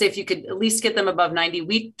 So I would say if you could at least get them above 90,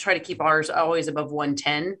 we try to keep ours always above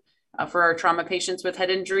 110 for our trauma patients with head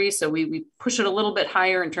injury. So we push it a little bit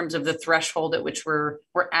higher in terms of the threshold at which we're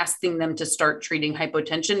asking them to start treating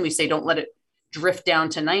hypotension. We say, don't let it drift down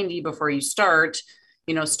to 90 before you start,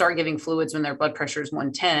 start giving fluids when their blood pressure is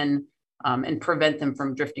 110 and prevent them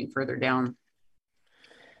from drifting further down.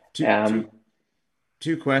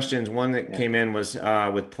 Two questions. One that came in was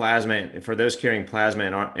with plasma. For those carrying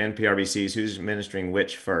plasma and PRBCs, who's administering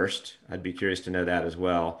which first? I'd be curious to know that as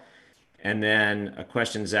well. And then a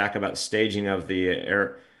question, Zach, about staging of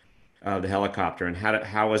the helicopter and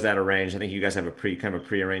how was that arranged? I think you guys have a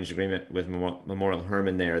prearranged agreement with Memorial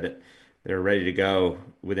Hermann there that they're ready to go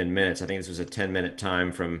within minutes. I think this was a 10-minute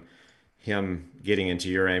time from him getting into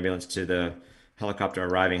your ambulance to the helicopter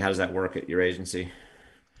arriving. How does that work at your agency?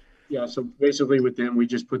 Yeah, so basically with them, we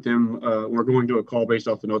just put them, we're going to a call based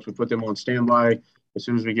off the notes. We put them on standby. As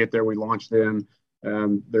soon as we get there, we launch them.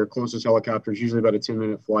 Their closest helicopter is usually about a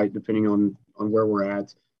 10-minute flight, depending on where we're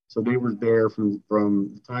at. So they were there from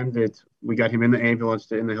the time that we got him in the ambulance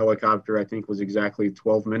to in the helicopter, I think was exactly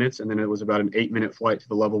 12 minutes. And then it was about an 8-minute flight to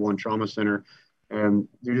the level 1 trauma center. And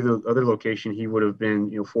due to the other location, he would have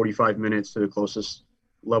been, 45 minutes to the closest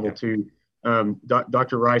level 2.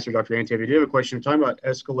 Dr. Rice or Dr. Antave, I do have a question. We're talking about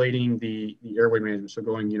escalating the airway management. So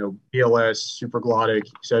going, BLS, supraglottic,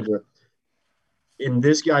 et cetera. In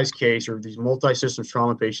this guy's case, or these multi-system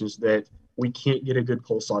trauma patients that we can't get a good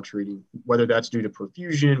pulse ox reading, whether that's due to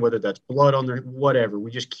perfusion, whether that's blood on their, whatever,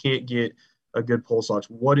 we just can't get a good pulse ox.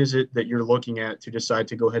 What is it that you're looking at to decide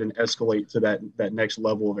to go ahead and escalate to that next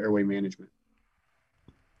level of airway management?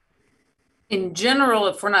 In general,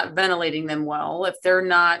 if we're not ventilating them well, if they're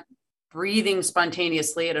not breathing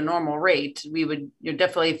spontaneously at a normal rate, we would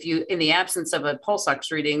definitely, if you, in the absence of a pulse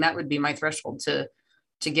ox reading, that would be my threshold to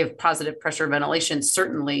give positive pressure ventilation.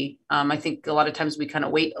 Certainly, I think a lot of times we kind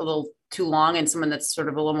of wait a little too long in someone that's sort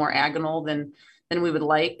of a little more agonal than we would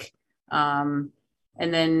like. And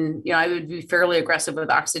then, I would be fairly aggressive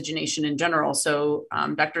with oxygenation in general. So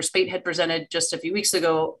Dr. Spate had presented just a few weeks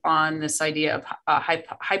ago on this idea of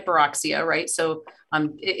hyperoxia, right? So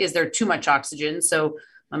is there too much oxygen? So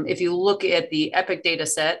if you look at the EPIC data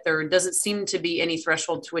set, there doesn't seem to be any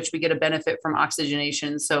threshold to which we get a benefit from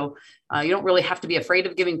oxygenation. So you don't really have to be afraid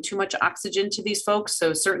of giving too much oxygen to these folks.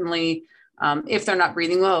 So certainly if they're not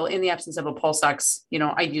breathing well, in the absence of a pulse ox,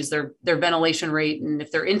 I'd use their ventilation rate. And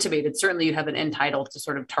if they're intubated, certainly you have an end tidal to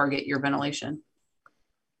sort of target your ventilation.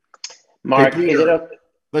 Hey, Mark, is it Peter, okay?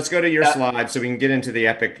 let's go to your slide so we can get into the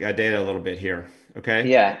Epic data a little bit here. Okay.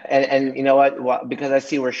 Yeah, and you know what? Well, because I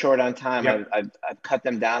see we're short on time, Yep. I've cut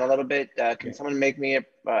them down a little bit. Can someone make me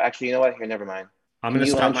actually? You know what? Here, never mind. I'm Can going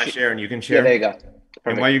to you stop my share and you can Yeah, there share. you go. And while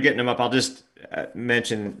Perfect. you're getting them up, I'll just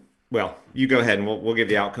mention, well, you go ahead and we'll give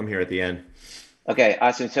the outcome here at the end. Okay,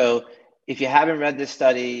 awesome. So if you haven't read this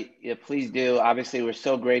study, please do. Obviously, we're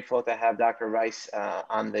so grateful to have Dr. Rice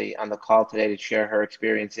on the call today to share her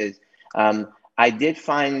experiences. I did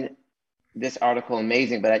find this article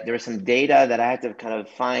amazing, but there was some data that I had to kind of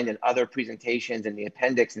find in other presentations in the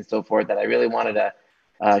appendix and so forth that I really wanted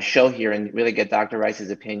to show here and really get Dr. Rice's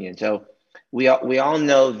opinion. So we all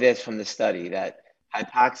know this from the study that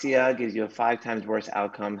hypoxia gives you a 5 times worse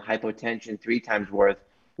outcome, hypotension 3 times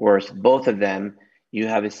worse. Both of them, you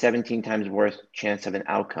have a 17 times worse chance of an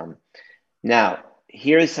outcome. Now,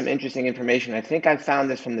 here is some interesting information. I think I found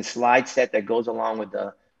this from the slide set that goes along with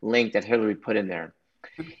the link that Hillary put in there.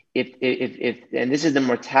 And this is the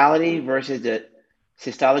mortality versus the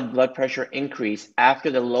systolic blood pressure increase after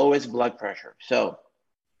the lowest blood pressure. So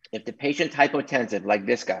if the patient's hypotensive, like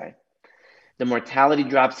this guy, the mortality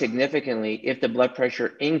drops significantly if the blood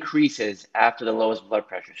pressure increases after the lowest blood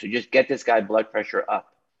pressure. So just get this guy blood pressure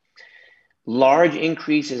up. Large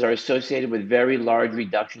increases are associated with very large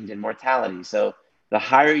reductions in mortality. So the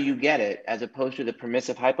higher you get it, as opposed to the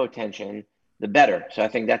permissive hypotension, the better. So I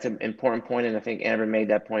think that's an important point, and I think Amber made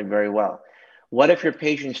that point very well. What if your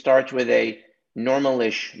patient starts with a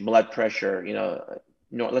normalish blood pressure,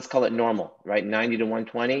 let's call it normal, right? 90 to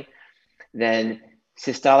 120, then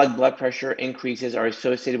systolic blood pressure increases are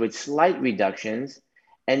associated with slight reductions.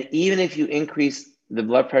 And even if you increase the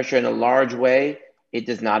blood pressure in a large way, it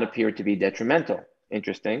does not appear to be detrimental.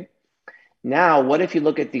 Interesting. Now, what if you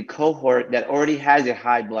look at the cohort that already has a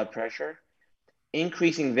high blood pressure?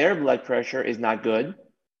 Increasing their blood pressure is not good,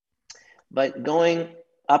 but going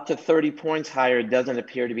up to 30 points higher doesn't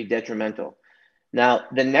appear to be detrimental. Now,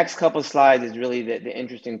 the next couple of slides is really the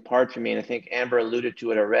interesting part for me, and I think Amber alluded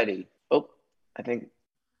to it already. Oh, I think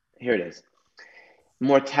here it is.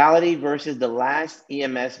 Mortality versus the last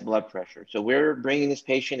EMS blood pressure. So we're bringing this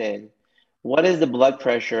patient in. What is the blood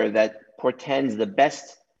pressure that portends the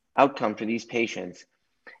best outcome for these patients?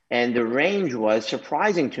 And the range was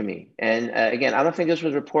surprising to me. And again, I don't think this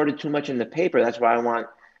was reported too much in the paper. That's why I want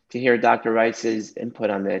to hear Dr. Rice's input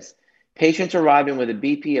on this. Patients arriving with a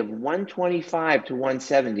BP of 125 to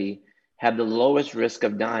 170 have the lowest risk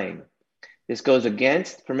of dying. This goes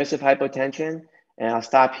against permissive hypotension. And I'll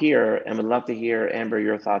stop here and would love to hear, Amber,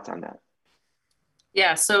 your thoughts on that.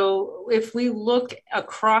 Yeah, so if we look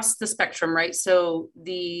across the spectrum, right? So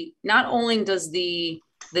not only does the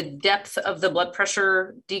depth of the blood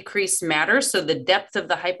pressure decrease matters, so the depth of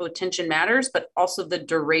the hypotension matters, but also the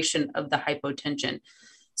duration of the hypotension.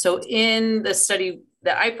 So in the study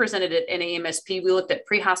that I presented at NAMSP, we looked at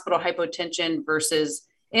pre-hospital hypotension versus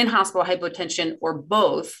in-hospital hypotension or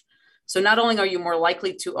both. So not only are you more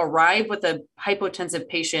likely to arrive with a hypotensive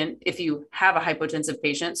patient if you have a hypotensive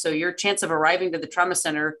patient, so your chance of arriving to the trauma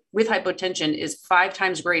center with hypotension is 5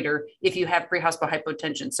 times greater if you have pre-hospital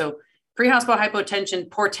hypotension. So pre-hospital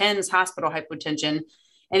hypotension portends hospital hypotension.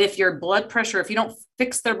 And if your blood pressure, if you don't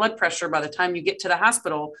fix their blood pressure by the time you get to the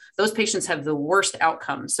hospital, those patients have the worst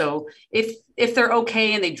outcome. So if they're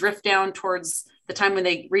okay and they drift down towards the time when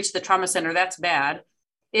they reach the trauma center, that's bad.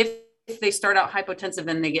 If they start out hypotensive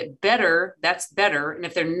and they get better, that's better. And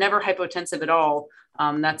if they're never hypotensive at all,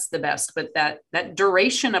 that's the best. But that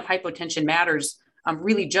duration of hypotension matters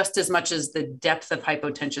really just as much as the depth of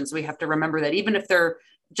hypotension. So we have to remember that even if they're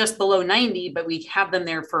just below 90, but we have them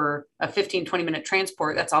there for a 15, 20-minute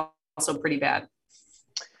transport, that's also pretty bad.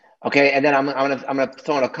 Okay, and then I'm gonna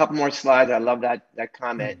throw in a couple more slides. I love that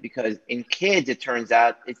comment because in kids, it turns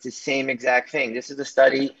out it's the same exact thing. This is a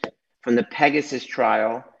study from the Pegasus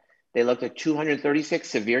trial. They looked at 236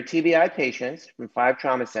 severe TBI patients from 5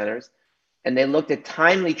 trauma centers, and they looked at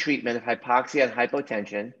timely treatment of hypoxia and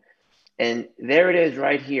hypotension. And there it is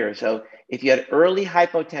right here. So if you had early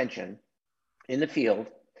hypotension in the field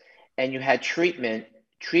and you had treatment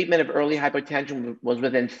of early hypotension was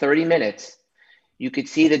within 30 minutes, you could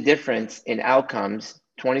see the difference in outcomes,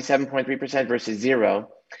 27.3% versus 0.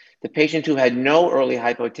 The patients who had no early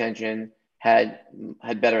hypotension had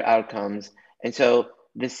better outcomes. And so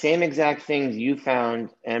the same exact things you found,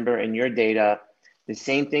 Amber, in your data, the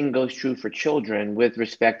same thing goes true for children with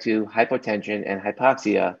respect to hypotension and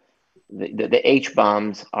hypoxia. The H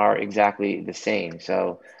bombs are exactly the same.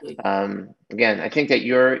 So again, I think that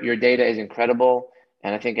your data is incredible,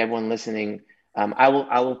 and I think everyone listening, I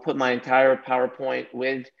will put my entire PowerPoint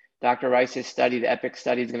with Dr. Rice's study. The EPIC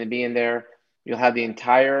study is going to be in there. You'll have the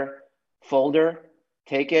entire folder,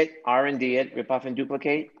 take it, R&D it, rip off and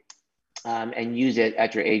duplicate, and use it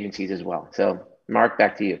at your agencies as well. So Mark,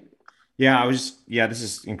 back to you. Yeah, this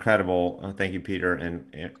is incredible. Thank you, Peter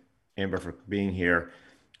and Amber, for being here.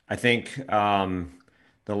 I think the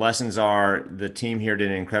lessons are the team here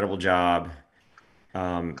did an incredible job.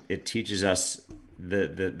 It teaches us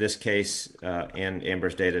this case and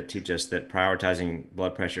Amber's data teach us that prioritizing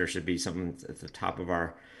blood pressure should be something at the top of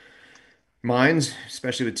our minds,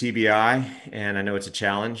 especially with TBI. And I know it's a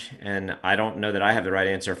challenge, and I don't know that I have the right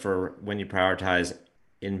answer for when you prioritize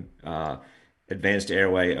in advanced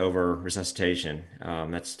airway over resuscitation.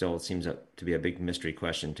 That still seems to be a big mystery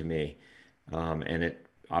question to me, and it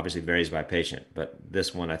obviously varies by patient. But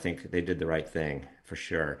this one, I think they did the right thing for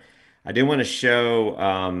sure. I do want to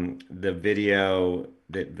show the video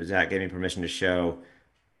that Zach gave me permission to show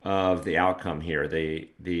of the outcome here, the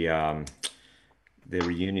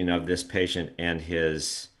reunion of this patient and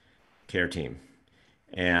his care team.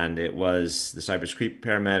 And it was the Cypress Creek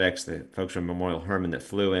paramedics, the folks from Memorial Hermann that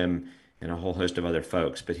flew him, and a whole host of other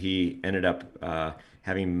folks. But he ended up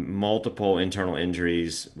having multiple internal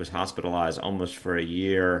injuries, was hospitalized almost for a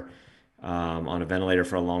year, on a ventilator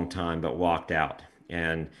for a long time, but walked out.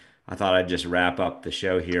 And I thought I'd just wrap up the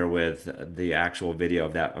show here with the actual video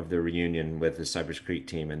of the reunion with the Cypress Creek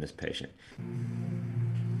team and this patient.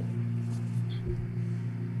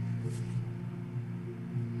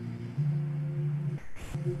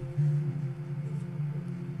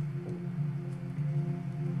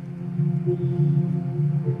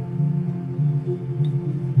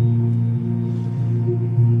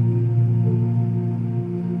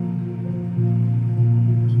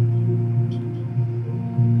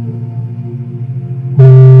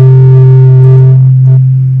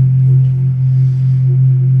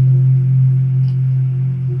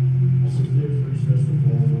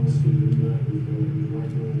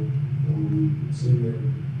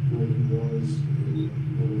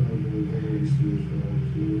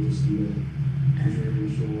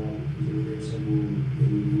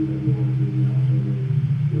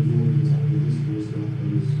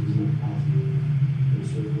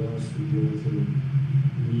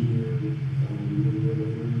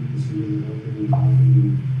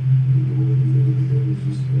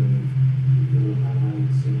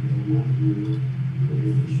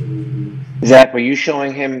 Zach, were you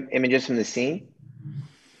showing him images from the scene?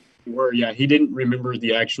 Yeah, he didn't remember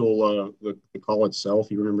the actual the call itself.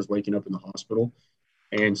 He remembers waking up in the hospital,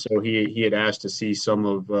 and so he had asked to see some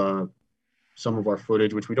of our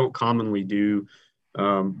footage, which we don't commonly do,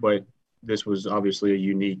 but this was obviously a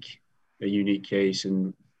unique case.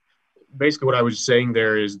 And basically, what I was saying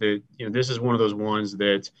there is that this is one of those ones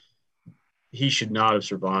that he should not have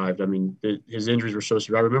survived. I mean, his injuries were so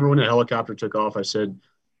severe. I remember when the helicopter took off, I said,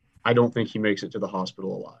 I don't think he makes it to the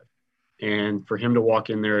hospital alive. And for him to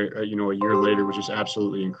walk in there, a year later was just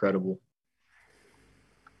absolutely incredible.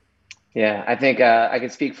 Yeah, I think I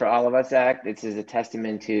can speak for all of us, Zach. This is a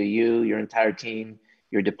testament to you, your entire team,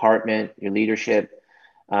 your department, your leadership,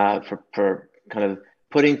 for kind of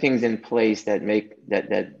putting things in place that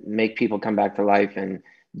make people come back to life and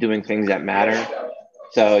doing things that matter.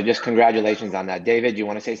 So just congratulations on that. David, you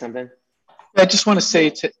want to say something? I just want to say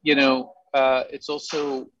it's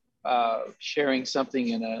also sharing something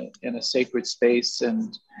in a sacred space,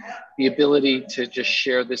 and the ability to just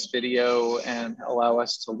share this video and allow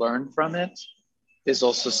us to learn from it is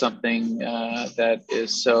also something that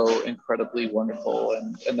is so incredibly wonderful,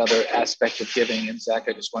 and another aspect of giving. And Zach,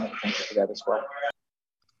 I just wanted to thank you for that as well.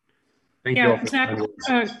 Thank you all for Zach,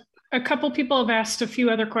 a couple people have asked a few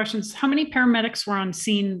other questions. How many paramedics were on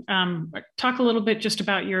scene? Talk a little bit just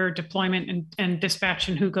about your deployment and dispatch,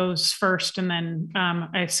 and who goes first, and then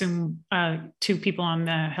I assume 2 people on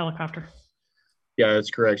the helicopter. Yeah,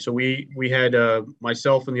 that's correct. So we had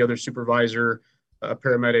myself and the other supervisor, a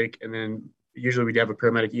paramedic, and then usually we'd have a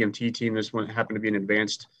paramedic EMT team. This one happened to be an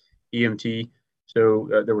advanced EMT. So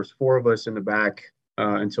there was 4 of us in the back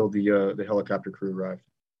until the helicopter crew arrived.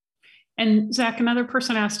 And Zach, another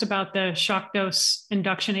person asked about the shock dose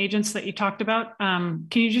induction agents that you talked about. Can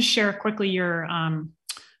you just share quickly your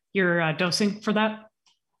dosing for that?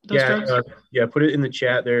 Yeah, put it in the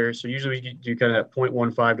chat there. So usually we do kind of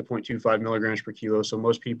 0.15 to 0.25 milligrams per kilo. So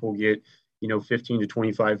most people get 15 to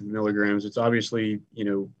 25 milligrams. It's obviously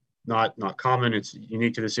not common. It's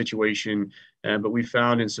unique to the situation, but we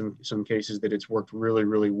found in some cases that it's worked really,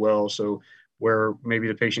 really well. So where maybe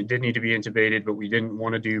the patient did need to be intubated, but we didn't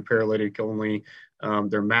want to do paralytic only.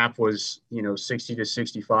 Their MAP was 60 to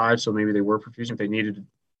 65, so maybe they were perfusing. If they needed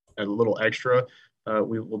a little extra,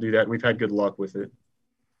 we will do that. And we've had good luck with it.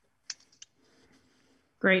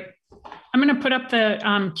 Great. I'm going to put up the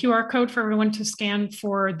QR code for everyone to scan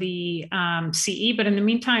for the CE, but in the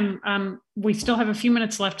meantime, we still have a few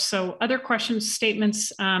minutes left. So other questions,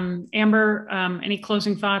 statements, Amber, any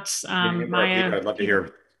closing thoughts? Maya, Peter, I'd love to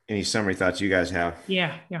hear any summary thoughts you guys have.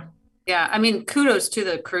 Yeah. Yeah, I mean, kudos to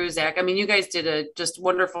the crew, Zach. I mean, you guys did a just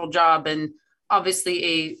wonderful job, and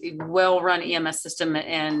obviously a well-run EMS system,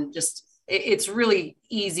 and just it's really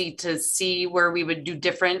easy to see where we would do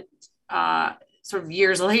different sort of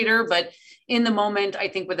years later. But in the moment, I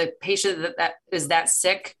think with a patient that is that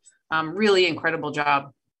sick, really incredible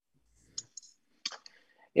job.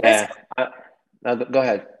 Yeah, go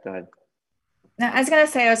ahead. Now, I was going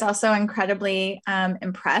to say I was also incredibly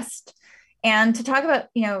impressed. And to talk about,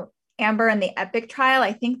 Amber and the EPIC trial,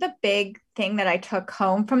 I think the big thing that I took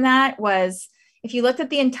home from that was if you looked at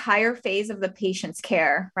the entire phase of the patient's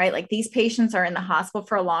care, right? Like these patients are in the hospital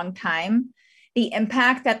for a long time. The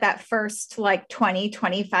impact that first like 20,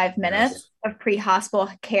 25 minutes of pre-hospital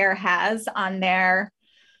care has on their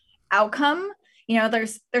outcome,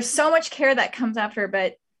 there's so much care that comes after,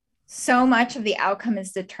 but so much of the outcome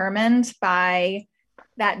is determined by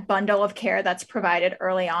that bundle of care that's provided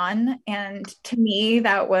early on. And to me,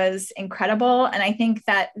 that was incredible. And I think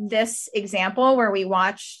that this example where we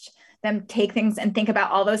watched them take things and think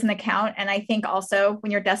about all those in account. And I think also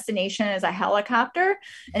when your destination is a helicopter,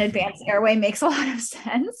 an advanced airway makes a lot of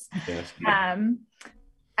sense. Yes.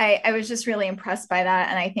 I was just really impressed by that.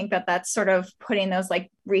 And I think that that's sort of putting those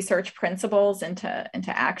like research principles into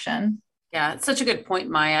action. Yeah, it's such a good point,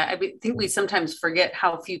 Maya. I think we sometimes forget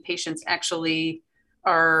how few patients actually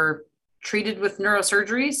are treated with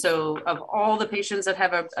neurosurgery. So of all the patients that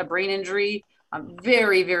have a brain injury,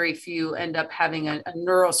 very, very few end up having a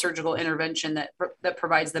neurosurgical intervention that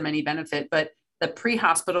provides them any benefit. But the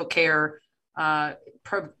pre-hospital care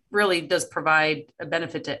really does provide a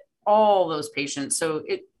benefit to all those patients. So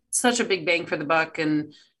it's such a big bang for the buck,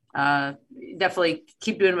 and definitely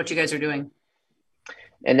keep doing what you guys are doing.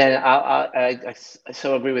 And then I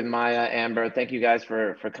so agree with Maya, Amber. Thank you guys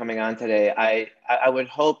for coming on today. I would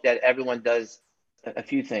hope that everyone does a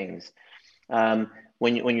few things.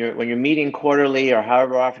 When you're meeting quarterly or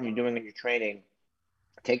however often you're doing in your training,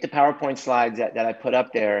 take the PowerPoint slides that I put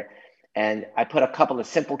up there, and I put a couple of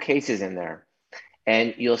simple cases in there.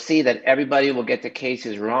 And you'll see that everybody will get the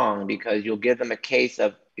cases wrong because you'll give them a case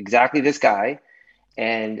of exactly this guy,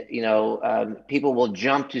 and people will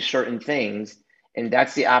jump to certain things. And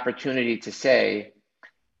that's the opportunity to say,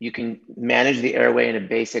 you can manage the airway in a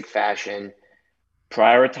basic fashion,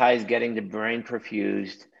 prioritize getting the brain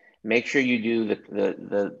perfused, make sure you do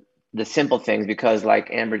the simple things, because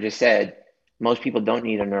like Amber just said, most people don't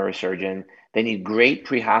need a neurosurgeon. They need great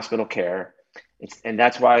pre-hospital care. And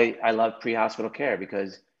that's why I love pre-hospital care,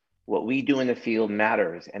 because what we do in the field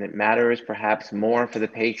matters, and it matters perhaps more for the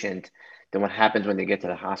patient than what happens when they get to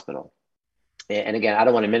the hospital. And again, I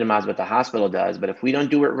don't want to minimize what the hospital does, but if we don't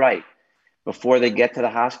do it right before they get to the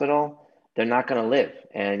hospital, they're not going to live.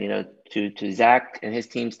 And, to Zach and his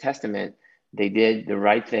team's testament, they did the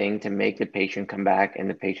right thing to make the patient come back, and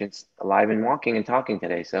the patient's alive and walking and talking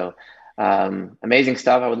today. So amazing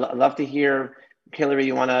stuff. I would love to hear, Hillary,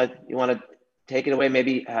 you want to take it away?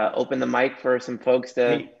 Maybe open the mic for some folks to...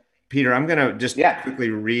 Hey, Peter, I'm going to just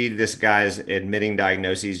quickly read this guy's admitting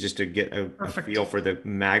diagnoses just to get a feel for the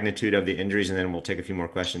magnitude of the injuries, and then we'll take a few more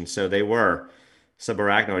questions. So they were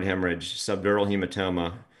subarachnoid hemorrhage, subdural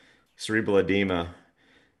hematoma, cerebral edema,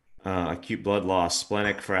 acute blood loss,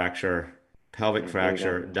 splenic fracture, pelvic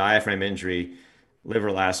fracture, diaphragm injury, liver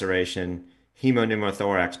laceration,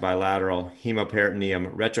 hemopneumothorax bilateral,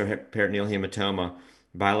 hemoperitoneum, retroperitoneal hematoma,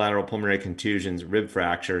 bilateral pulmonary contusions, rib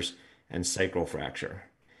fractures, and sacral fracture.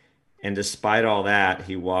 And despite all that,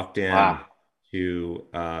 he walked in to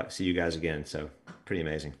see you guys again. So pretty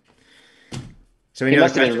amazing. So he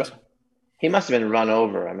must have been run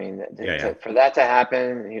over. I mean, for that to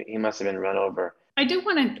happen, he must have been run over. I do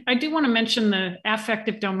want to mention the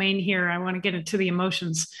affective domain here. I want to get into the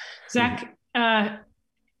emotions. Zach,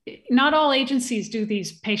 not all agencies do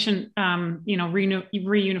these patient,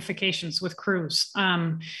 reunifications with crews.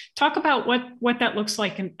 Talk about what that looks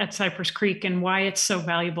like at Cypress Creek and why it's so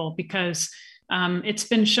valuable, because it's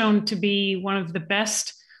been shown to be one of the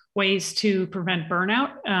best ways to prevent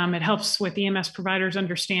burnout. It helps with EMS providers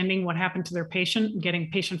understanding what happened to their patient and getting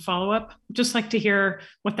patient follow-up. Just like to hear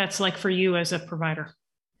what that's like for you as a provider.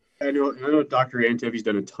 I know Dr. Antevi's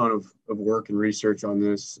done a ton of work and research on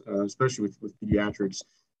this, especially with pediatrics.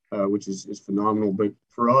 Which is phenomenal. But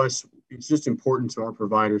for us, it's just important to our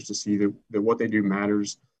providers to see that what they do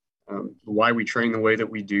matters, why we train the way that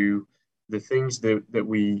we do, the things that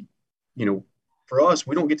we, for us,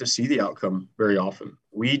 we don't get to see the outcome very often.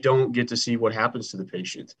 We don't get to see what happens to the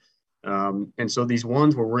patient. And so these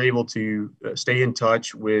ones where we're able to stay in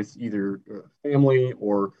touch with either family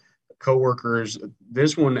or coworkers,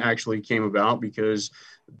 this one actually came about because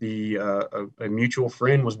a mutual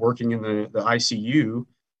friend was working in the ICU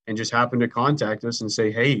and just happened to contact us and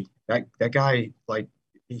say, hey, that guy, like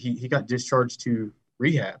he got discharged to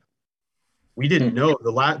rehab. We didn't know.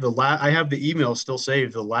 I have the email still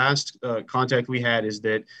saved. The last contact we had is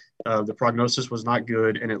that the prognosis was not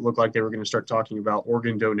good, and it looked like they were going to start talking about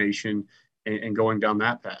organ donation and going down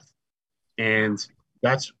that path. And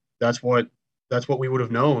that's what we would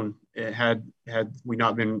have known had we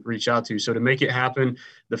not been reached out to. So to make it happen,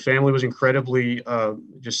 the family was incredibly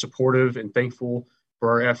just supportive and thankful for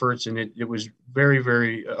our efforts, and it was very,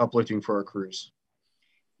 very uplifting for our crews.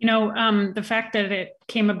 You know, the fact that it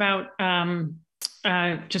came about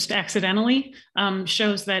just accidentally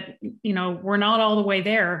shows that, you know, we're not all the way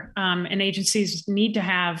there, and agencies need to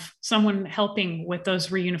have someone helping with those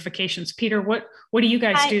reunifications. Peter, what do you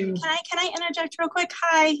guys do? Can I interject real quick?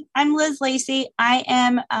 Hi, I'm Liz Lacey.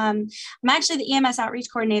 I'm actually the EMS outreach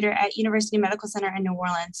coordinator at University Medical Center in New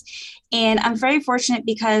Orleans, and I'm very fortunate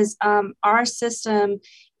because our system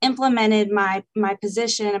implemented my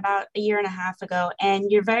position about a year and a half ago. And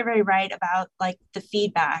you're very, very right about like the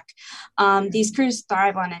feedback. These crews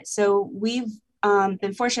thrive on it. So we've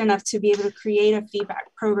been fortunate enough to be able to create a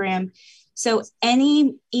feedback program. So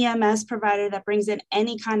any EMS provider that brings in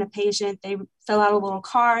any kind of patient, they fill out a little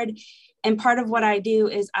card. And part of what I do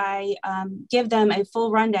is I give them a full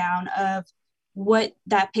rundown of what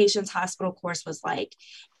that patient's hospital course was like.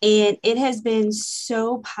 And it has been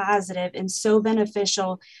so positive and so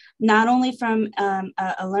beneficial, not only from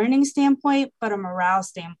a learning standpoint, but a morale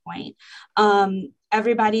standpoint.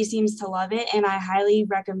 Everybody seems to love it. And I highly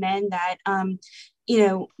recommend that, you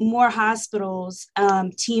know, more hospitals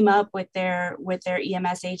team up with their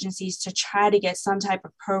EMS agencies to try to get some type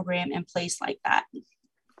of program in place like that.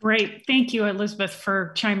 Great. Thank you, Elizabeth,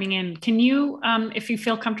 for chiming in. Can you, if you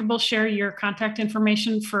feel comfortable, share your contact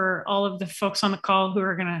information for all of the folks on the call who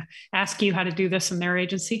are going to ask you how to do this in their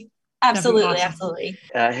agency? Absolutely. Awesome. Absolutely.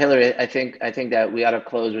 Hillary, I think that we ought to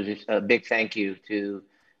close with just a big thank you to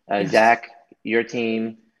Yes. Zach, your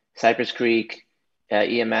team, Cypress Creek,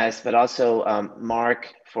 EMS, but also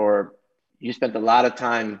Mark, you spent a lot of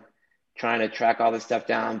time trying to track all this stuff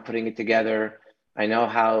down, putting it together. I know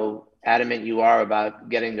how adamant you are about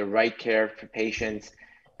getting the right care for patients.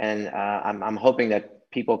 And I'm hoping that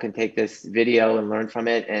people can take this video and learn from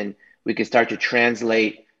it, and we can start to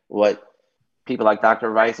translate what people like Dr.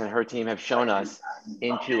 Rice and her team have shown us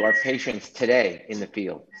into our patients today in the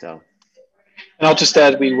field. So, and I'll just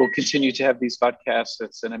add, we will continue to have these podcasts.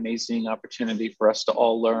 It's an amazing opportunity for us to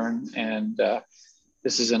all learn, and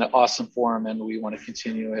this is an awesome forum, and we want to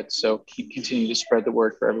continue it. So continue to spread the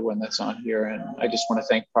word for everyone that's on here. And I just want to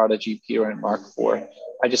thank Prodigy, Peter, and Mark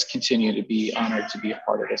I just continue to be honored to be a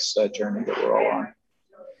part of this journey that we're all on.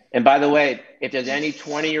 And by the way, if there's any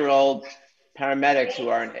 20-year-old paramedics who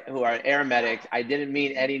are air medics, I didn't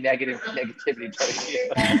mean any negativity towards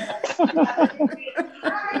you.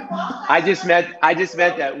 I just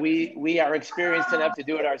meant that we are experienced enough to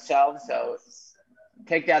do it ourselves. So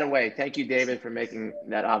take that away. Thank you, David, for making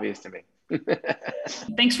that obvious to me.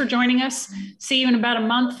 Thanks for joining us. See you in about a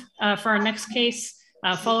month for our next case.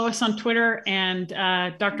 Follow us on Twitter. And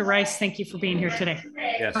Dr. Rice, thank you for being here today.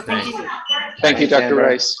 Yes, thank you, Dr.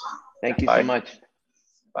 Rice. Thank you Bye. so much.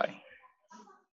 Bye.